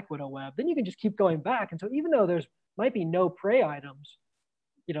 that's a black widow web, then you can just keep going back. And so even though there's might be no prey items,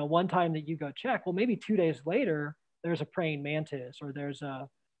 one time that you go check, well, maybe 2 days later, there's a praying mantis or there's a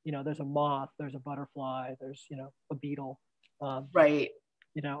moth, there's a butterfly, there's, a beetle. Right.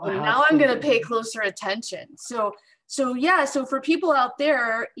 Well, now I'm going to pay closer attention. So for people out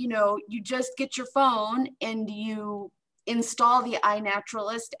there, you just get your phone and you install the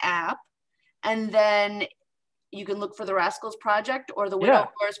iNaturalist app, and then you can look for the Rascals Project or the Widow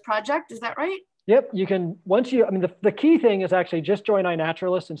Forest Project. Is that right? Yep. You can, the key thing is actually just join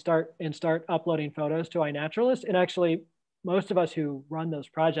iNaturalist and start uploading photos to iNaturalist. And actually, most of us who run those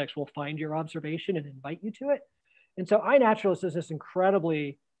projects will find your observation and invite you to it. And so iNaturalist is this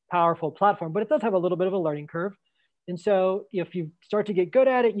incredibly powerful platform, but it does have a little bit of a learning curve. And so if you start to get good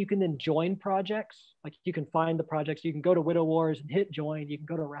at it, you can then join projects. You can find the projects, you can go to Widow Wars and hit join, you can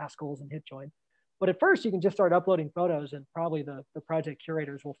go to Rascals and hit join. But at first you can just start uploading photos and probably the project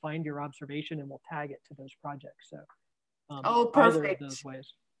curators will find your observation and will tag it to those projects. So oh, perfect. Those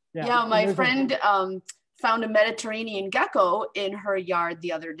ways. Yeah, my friend found a Mediterranean gecko in her yard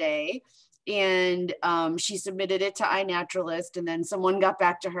the other day, and she submitted it to iNaturalist, and then someone got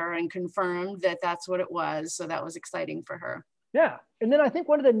back to her and confirmed that that's what it was. So that was exciting for her. Yeah. And then I think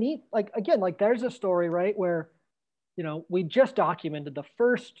one of the neat, there's a story, right, where, we just documented the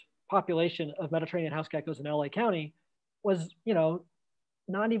first population of Mediterranean house geckos in LA County was,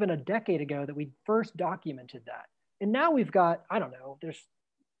 not even a decade ago that we first documented that. And now we've got, there's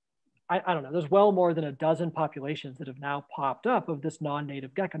well more than a dozen populations that have now popped up of this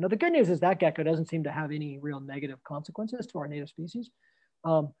non-native gecko. Now, the good news is that gecko doesn't seem to have any real negative consequences to our native species.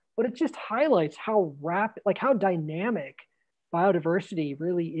 But it just highlights how how dynamic biodiversity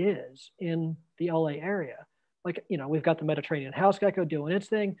really is in the LA area. We've got the Mediterranean house gecko doing its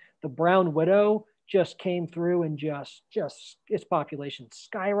thing. The brown widow just came through and just its population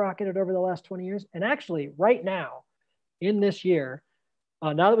skyrocketed over the last 20 years. And actually right now in this year,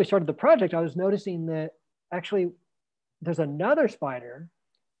 now that we started the project, I was noticing that actually there's another spider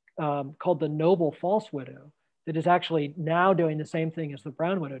called the noble false widow that is actually now doing the same thing as the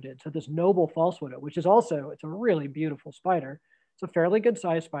brown widow did. So this noble false widow, which is also, it's a really beautiful spider. It's a fairly good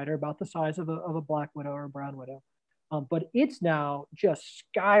sized spider, about the size of a black widow or a brown widow. But it's now just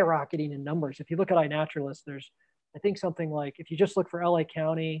skyrocketing in numbers. If you look at iNaturalist, there's, I think something like, if you just look for LA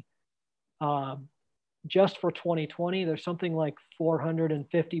County, just for 2020, there's something like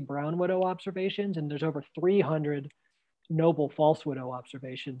 450 brown widow observations, and there's over 300 noble false widow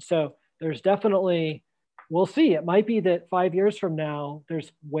observations. So there's definitely, we'll see. It might be that 5 years from now,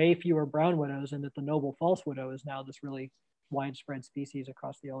 there's way fewer brown widows, and that the noble false widow is now this really widespread species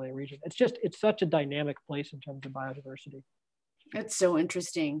across the LA region. It's such a dynamic place in terms of biodiversity. It's so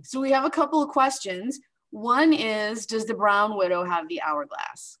interesting. So we have a couple of questions. One is, does the brown widow have the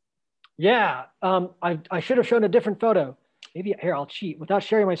hourglass? Yeah, I should have shown a different photo. Maybe here, I'll cheat without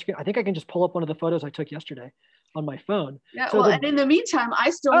sharing my screen. I think I can just pull up one of the photos I took yesterday on my phone. Yeah, so well, and in the meantime,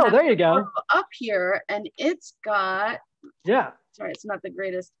 I still have there you go. Up here, and it's got, yeah. Sorry, it's not the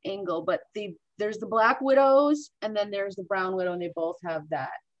greatest angle, but there's the black widows, and then there's the brown widow, and they both have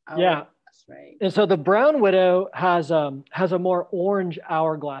that hourglass, right? And so the brown widow has a more orange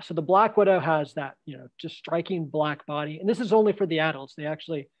hourglass. So the black widow has that, just striking black body. And this is only for the adults.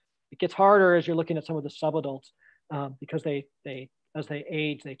 It gets harder as you're looking at some of the subadults because they as they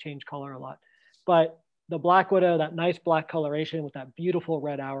age, they change color a lot. But the black widow, that nice black coloration with that beautiful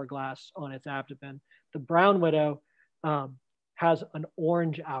red hourglass on its abdomen. The brown widow has an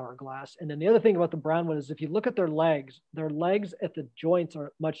orange hourglass. And then the other thing about the brown widow is if you look at their legs at the joints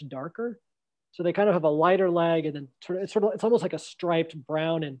are much darker. So they kind of have a lighter leg, and then it's almost like a striped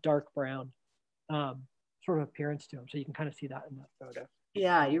brown and dark brown sort of appearance to them. So you can kind of see that in that photo.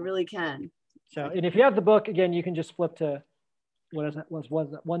 Yeah, you really can. So, and if you have the book, again, you can just flip to, what is that, was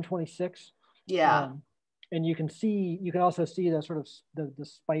that 126? Yeah. And you can also see the sort of the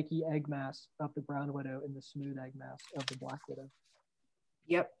spiky egg mass of the brown widow and the smooth egg mass of the black widow.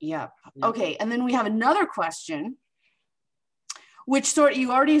 Yep. Okay, and then we have another question, which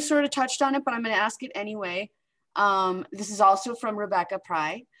you already sort of touched on it, but I'm going to ask it anyway. This is also from Rebecca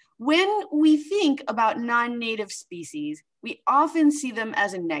Pry. When we think about non-native species, we often see them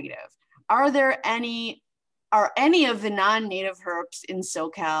as a negative. Are any of the non-native herps in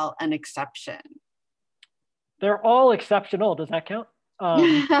SoCal an exception? They're all exceptional. Does that count?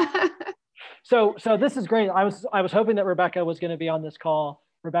 So this is great. I was hoping that Rebecca was going to be on this call.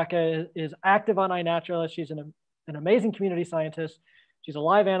 Rebecca is active on iNaturalist. She's an amazing community scientist. She's a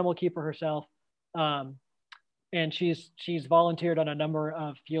live animal keeper herself. And she's volunteered on a number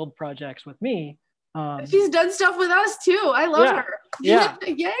of field projects with me. She's done stuff with us too. I love her. Yeah.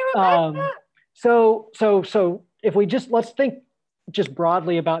 Yay, Rebecca. So if we let's think just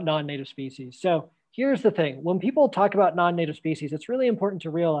broadly about non-native species. So here's the thing. When people talk about non-native species, it's really important to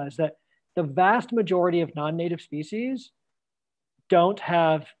realize that the vast majority of non-native species don't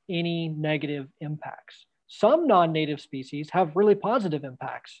have any negative impacts. Some non-native species have really positive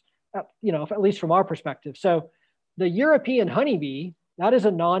impacts, at least from our perspective. So the European honeybee, that is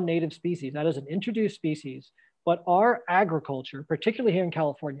a non-native species. That is an introduced species. But our agriculture, particularly here in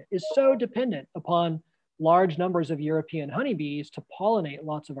California, is so dependent upon large numbers of European honeybees to pollinate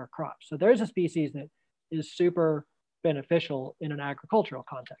lots of our crops. So there's a species that is super beneficial in an agricultural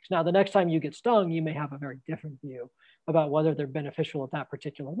context. Now, the next time you get stung, you may have a very different view about whether they're beneficial at that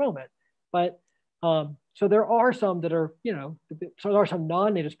particular moment. But so there are some that are, so there are some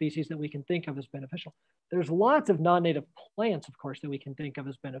non-native species that we can think of as beneficial. There's lots of non-native plants, of course, that we can think of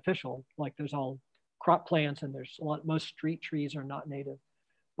as beneficial. Like there's all crop plants, and most street trees are not native,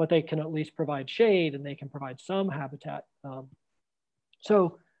 but they can at least provide shade and they can provide some habitat.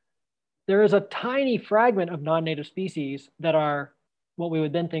 So there is a tiny fragment of non-native species that are what we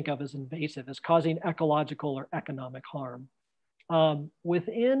would then think of as invasive, as causing ecological or economic harm.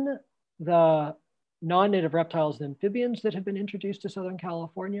 Within the non-native reptiles and amphibians that have been introduced to Southern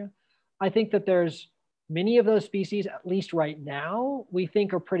California, I think that there's many of those species, at least right now, we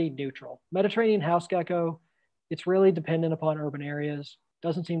think are pretty neutral. Mediterranean house gecko, it's really dependent upon urban areas,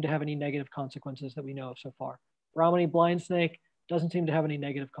 doesn't seem to have any negative consequences that we know of so far. Brahminy blind snake doesn't seem to have any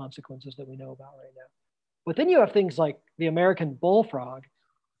negative consequences that we know about right now. But then you have things like the American bullfrog.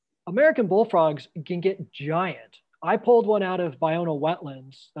 American bullfrogs can get giant. I pulled one out of Bional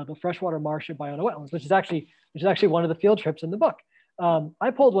wetlands, the freshwater marsh at Bional wetlands, which is actually one of the field trips in the book. I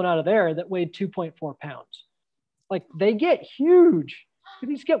pulled one out of there that weighed 2.4 pounds. Like they get huge.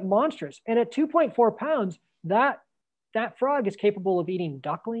 These get monstrous. And at 2.4 pounds, that frog is capable of eating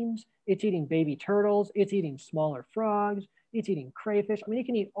ducklings. It's eating baby turtles. It's eating smaller frogs. It's eating crayfish. I mean, it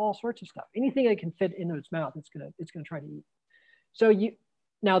can eat all sorts of stuff. Anything that can fit into its mouth, it's gonna try to eat. So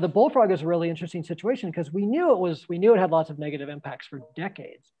now the bullfrog is a really interesting situation because we knew it had lots of negative impacts for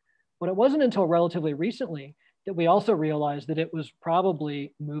decades, but it wasn't until relatively recently that we also realized that it was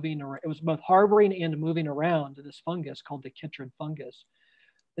probably moving around. It was both harboring and moving around this fungus called the chytrid fungus.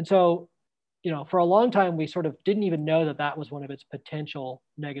 And so, for a long time, we sort of didn't even know that was one of its potential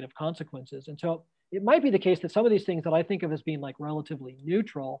negative consequences. And so it might be the case that some of these things that I think of as being like relatively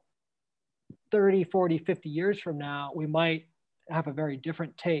neutral, 30, 40, 50 years from now, we might have a very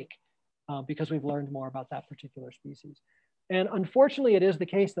different take because we've learned more about that particular species. And unfortunately, it is the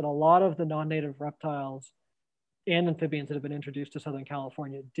case that a lot of the non-native reptiles and amphibians that have been introduced to Southern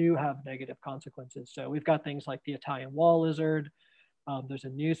California do have negative consequences. So we've got things like the Italian wall lizard. There's a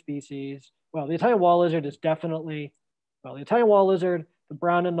new species. Well, the Italian wall lizard is definitely, well, the Italian wall lizard, the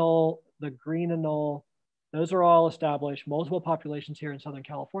brown anole, the green anole, those are all established, multiple populations here in Southern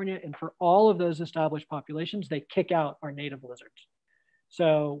California. And for all of those established populations, they kick out our native lizards.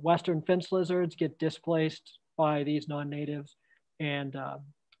 So Western fence lizards get displaced by these non-natives, and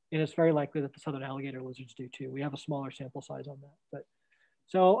it's very likely that the Southern alligator lizards do too. We have a smaller sample size on that. But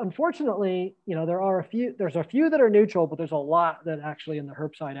so unfortunately, you know, there's a few that are neutral, but there's a lot that actually in the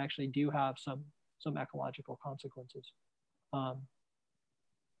herp side actually do have some ecological consequences.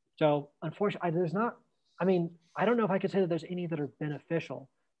 So unfortunately, there's not, I mean, I don't know if I could say that there's any that are beneficial.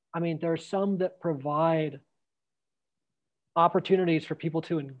 I mean, there's some that provide opportunities for people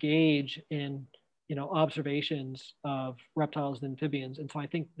to engage in, you know, observations of reptiles and amphibians. And so I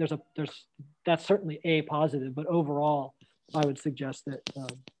think that's certainly a positive, but overall, I would suggest that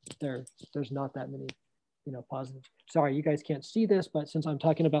there's not that many, you know, positives. Sorry, you guys can't see this, but since I'm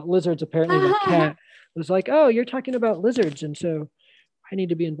talking about lizards, apparently my cat was like, oh, you're talking about lizards. And so I need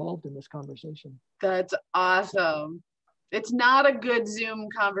to be involved in this conversation. That's awesome. It's not a good Zoom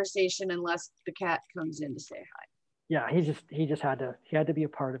conversation unless the cat comes in to say hi. Yeah, he just had to be a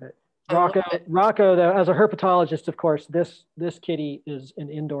part of it. Rocco, though, as a herpetologist, of course, this kitty is an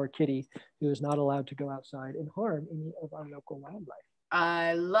indoor kitty who is not allowed to go outside and harm any of our local wildlife.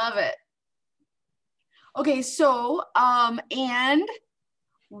 I love it. Okay, so and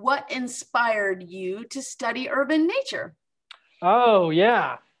what inspired you to study urban nature? Oh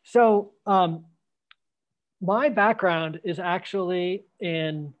yeah, so my background is actually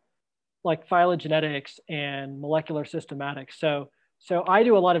in like phylogenetics and molecular systematics. So I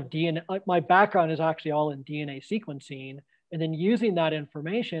do a lot of DNA. My background is actually all in DNA sequencing, and then using that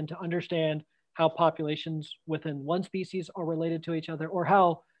information to understand how populations within one species are related to each other, or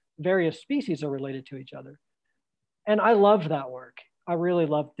how various species are related to each other. And I loved that work. I really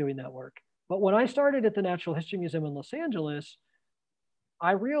loved doing that work. But when I started at the Natural History Museum in Los Angeles,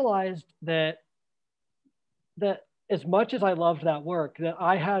 I realized that as much as I loved that work, that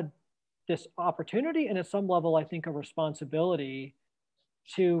I had this opportunity and at some level, I think a responsibility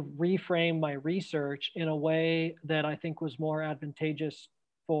to reframe my research in a way that I think was more advantageous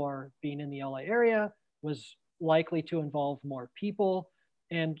for being in the LA area, was likely to involve more people.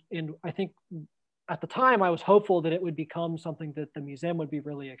 And I think at the time I was hopeful that it would become something that the museum would be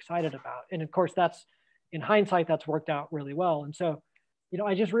really excited about. And of course, that's, in hindsight, that's worked out really well. And so, you know,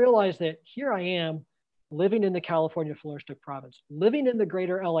 I just realized that here I am living in the California Floristic Province, living in the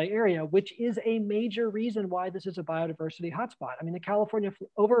greater LA area, which is a major reason why this is a biodiversity hotspot. I mean,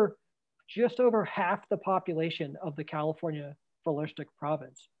 just over half the population of the California Floristic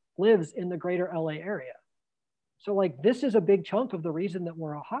Province lives in the greater LA area. So like, this is a big chunk of the reason that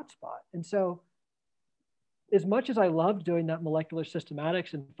we're a hotspot. And so as much as I loved doing that molecular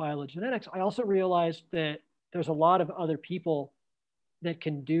systematics and phylogenetics, I also realized that there's a lot of other people that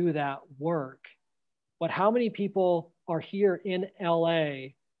can do that work. But how many people are here in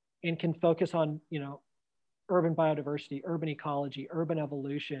LA and can focus on, you know, urban biodiversity, urban ecology, urban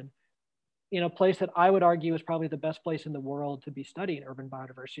evolution, in a place that I would argue is probably the best place in the world to be studying urban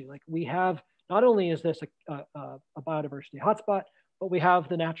biodiversity? Like, we have, not only is this a biodiversity hotspot, but we have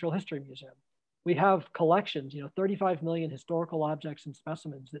the Natural History Museum. We have collections, you know, 35 million historical objects and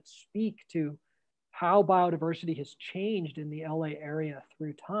specimens that speak to how biodiversity has changed in the LA area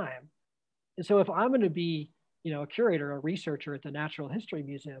through time. And so if I'm going to be, you know, a curator, a researcher at the Natural History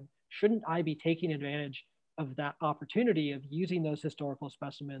Museum, shouldn't I be taking advantage of that opportunity of using those historical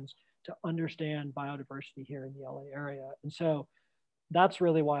specimens to understand biodiversity here in the LA area? And so that's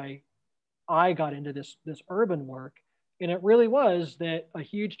really why I got into this urban work. And it really was that a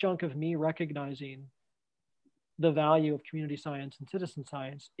huge chunk of me recognizing the value of community science and citizen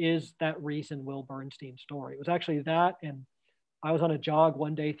science is that Reese and Will Bernstein story. It was actually that, and I was on a jog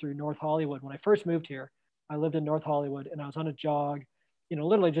one day through North Hollywood. When I first moved here, I lived in North Hollywood, and I was on a jog, you know,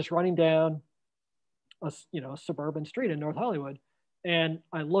 literally just running down a suburban street in North Hollywood. And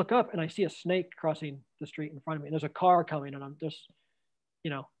I look up and I see a snake crossing the street in front of me. And there's a car coming, and I'm just,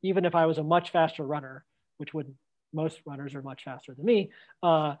 you know, even if I was a much faster runner, which wouldn't, most runners are much faster than me.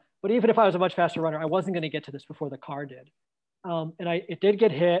 But even if I was a much faster runner, I wasn't going to get to this before the car did. And it did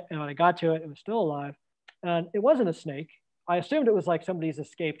get hit, and when I got to it, it was still alive. And it wasn't a snake. I assumed it was like somebody's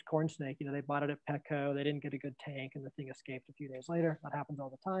escaped corn snake. You know, they bought it at Petco, they didn't get a good tank, and the thing escaped a few days later. That happens all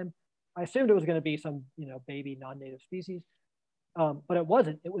the time. I assumed it was going to be some, you know, baby non-native species, but it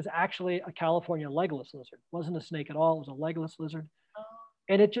wasn't. It was actually a California legless lizard. It wasn't a snake at all. It was a legless lizard,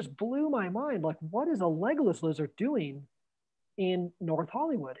 and it just blew my mind. Like, what is a legless lizard doing in North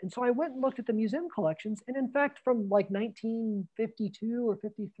Hollywood? And so I went and looked at the museum collections, and in fact, from like 1952 or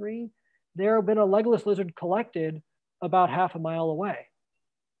 53, there have been a legless lizard collected about half a mile away.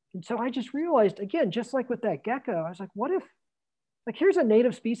 And so I just realized, again, just like with that gecko, I was like, what if, like, here's a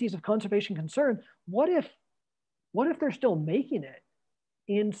native species of conservation concern. What if they're still making it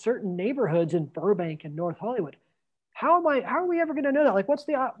in certain neighborhoods in Burbank and North Hollywood? How are we ever going to know that? Like, what's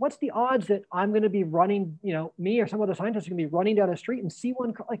the odds that I'm going to be running, you know, me or some other scientist are going to be running down a street and see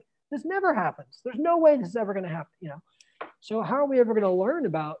one? Like, this never happens. There's no way this is ever going to happen, you know? So how are we ever going to learn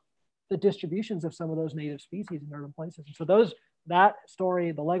about the distributions of some of those native species in urban places? And so that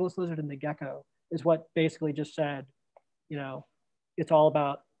story, the legless lizard and the gecko, is what basically just said, you know, it's all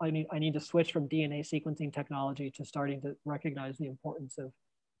about, I need to switch from DNA sequencing technology to starting to recognize the importance of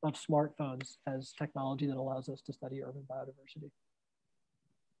smartphones as technology that allows us to study urban biodiversity.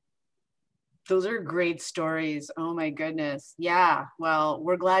 Those are great stories. Oh my goodness. Yeah, well,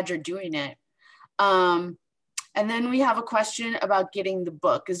 we're glad you're doing it. And then we have a question about getting the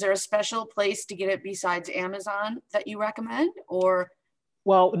book. Is there a special place to get it besides Amazon that you recommend, or?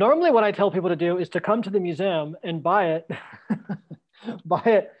 Well, normally what I tell people to do is to come to the museum and buy it, buy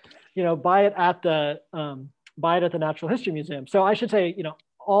it at the Natural History Museum. So I should say, you know,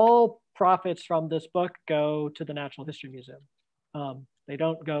 all profits from this book go to the Natural History Museum. They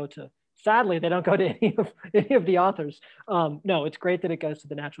don't go to, sadly, they don't go to any of the authors. No, it's great that it goes to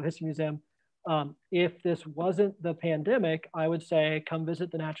the Natural History Museum. If this wasn't the pandemic, I would say come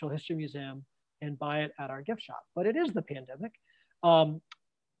visit the Natural History Museum and buy it at our gift shop. But it is the pandemic.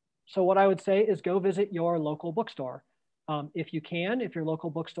 So what I would say is go visit your local bookstore. If you can, if your local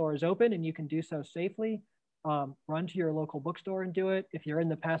bookstore is open and you can do so safely, run to your local bookstore and do it. If you're in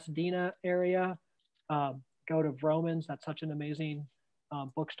the Pasadena area, go to Vroman's. That's such an amazing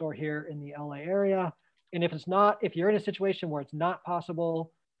bookstore here in the LA area. And if you're in a situation where it's not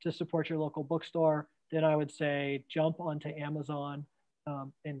possible to support your local bookstore, then I would say jump onto Amazon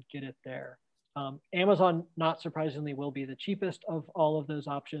and get it there. Amazon, not surprisingly, will be the cheapest of all of those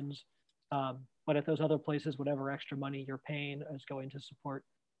options. But at those other places, whatever extra money you're paying is going to support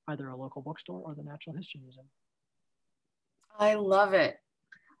either a local bookstore or the Natural History Museum. I love it.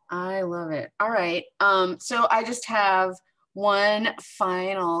 I love it. All right. So I just have one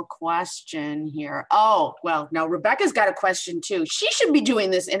final question here. Oh, well, no, Rebecca's got a question too. She should be doing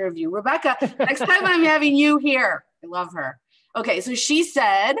this interview. Rebecca, next time I'm having you here. I love her. Okay, so she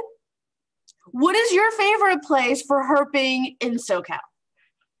said, what is your favorite place for herping in SoCal?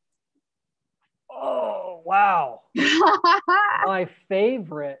 Oh, wow. My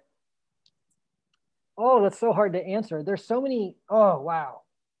favorite. Oh, that's so hard to answer. There's so many. Oh, wow.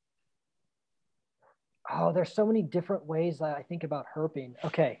 Oh, there's so many different ways that I think about herping.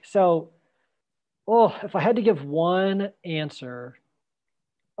 Okay, so, if I had to give one answer,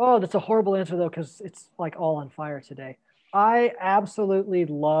 that's a horrible answer though, because it's like all on fire today. I absolutely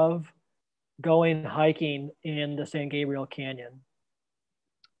love going hiking in the San Gabriel Canyon,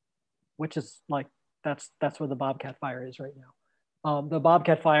 which is like, that's where the Bobcat Fire is right now. The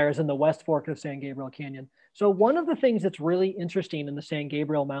Bobcat Fire is in the West Fork of San Gabriel Canyon. So one of the things that's really interesting in the San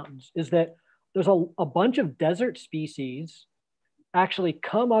Gabriel Mountains is that there's a bunch of desert species actually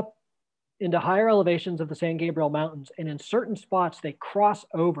come up into higher elevations of the San Gabriel Mountains, and in certain spots they cross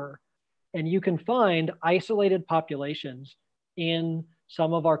over, and you can find isolated populations in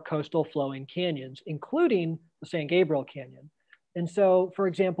some of our coastal flowing canyons, including the San Gabriel Canyon. And so, for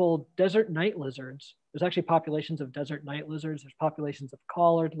example, desert night lizards, there's actually populations of desert night lizards, there's populations of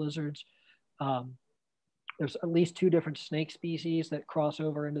collared lizards. There's at least 2 different snake species that cross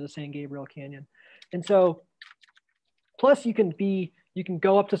over into the San Gabriel Canyon. And so, plus you can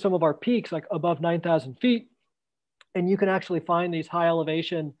go up to some of our peaks, like above 9,000 feet, and you can actually find these high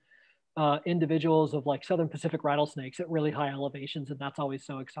elevation individuals of like Southern Pacific rattlesnakes at really high elevations, and that's always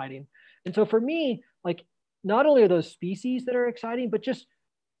so exciting. And so for me, like, not only are those species that are exciting, but just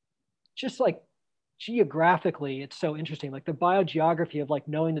like geographically, it's so interesting. Like the biogeography of like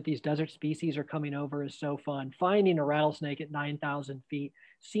knowing that these desert species are coming over is so fun. Finding a rattlesnake at 9,000 feet,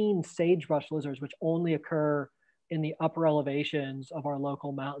 seeing sagebrush lizards, which only occur in the upper elevations of our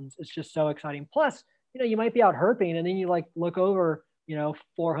local mountains, is just so exciting. Plus, you might be out herping and then you like look over,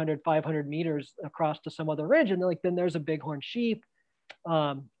 400, 500 meters across to some other ridge, and then there's a bighorn sheep.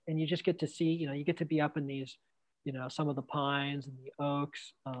 And you just get to see, you get to be up in these you know, some of the pines and the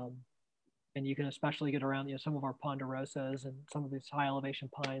oaks. And you can especially get around, you know, some of our ponderosas and some of these high elevation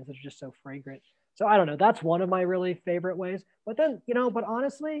pines that are just so fragrant. So I don't know, that's one of my really favorite ways. But then, you know, but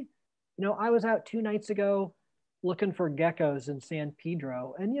honestly, you know, I was out 2 nights ago looking for geckos in San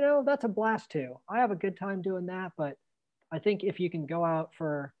Pedro, and you know, that's a blast too. I have a good time doing that. But I think if you can go out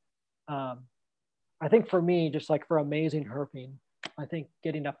for, um, I think for me, just like for amazing herping, I think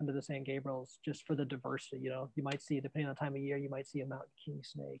getting up into the San Gabriels just for the diversity, you know, you might see, depending on the time of year, you might see a mountain king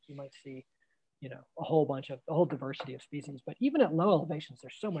snake, you might see, you know, a whole diversity of species. But even at low elevations,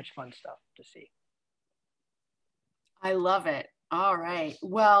 there's so much fun stuff to see. I love it. All right.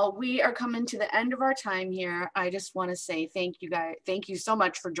 Well, we are coming to the end of our time here. I just want to say thank you guys. Thank you so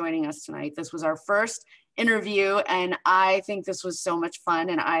much for joining us tonight. This was our first interview, and I think this was so much fun,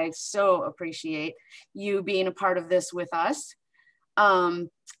 and I so appreciate you being a part of this with us. And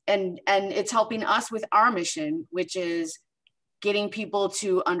it's helping us with our mission, which is getting people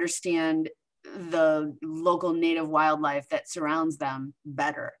to understand the local native wildlife that surrounds them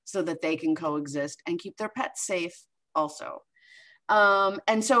better so that they can coexist and keep their pets safe also.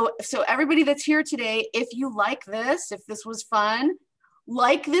 And so everybody that's here today, if you like this, if this was fun,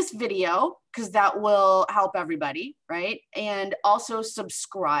 like this video, because that will help everybody, right? And also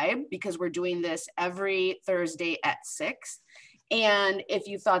subscribe, because we're doing this every Thursday at 6. And if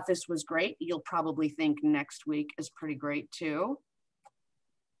you thought this was great, you'll probably think next week is pretty great too.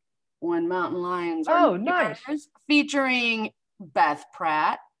 When Mountain Lions Are Nice. featuring Beth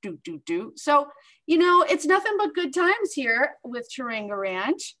Pratt. So, you know, it's nothing but good times here with Churanga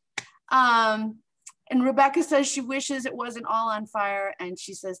Ranch. And Rebecca says she wishes it wasn't all on fire. And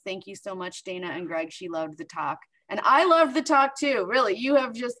she says, thank you so much, Dana and Greg. She loved the talk. And I loved the talk too. Really, you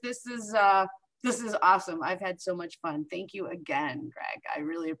have just, this is awesome. I've had so much fun. Thank you again, Greg. I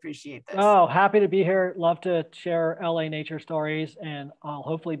really appreciate this. Oh, happy to be here. Love to share LA nature stories. And I'll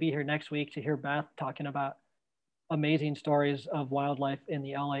hopefully be here next week to hear Beth talking about amazing stories of wildlife in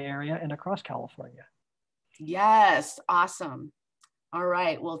the LA area and across California. Yes, awesome. All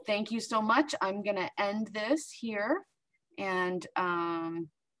right, well, thank you so much. I'm gonna end this here, and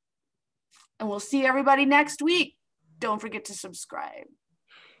we'll see everybody next week. Don't forget to subscribe.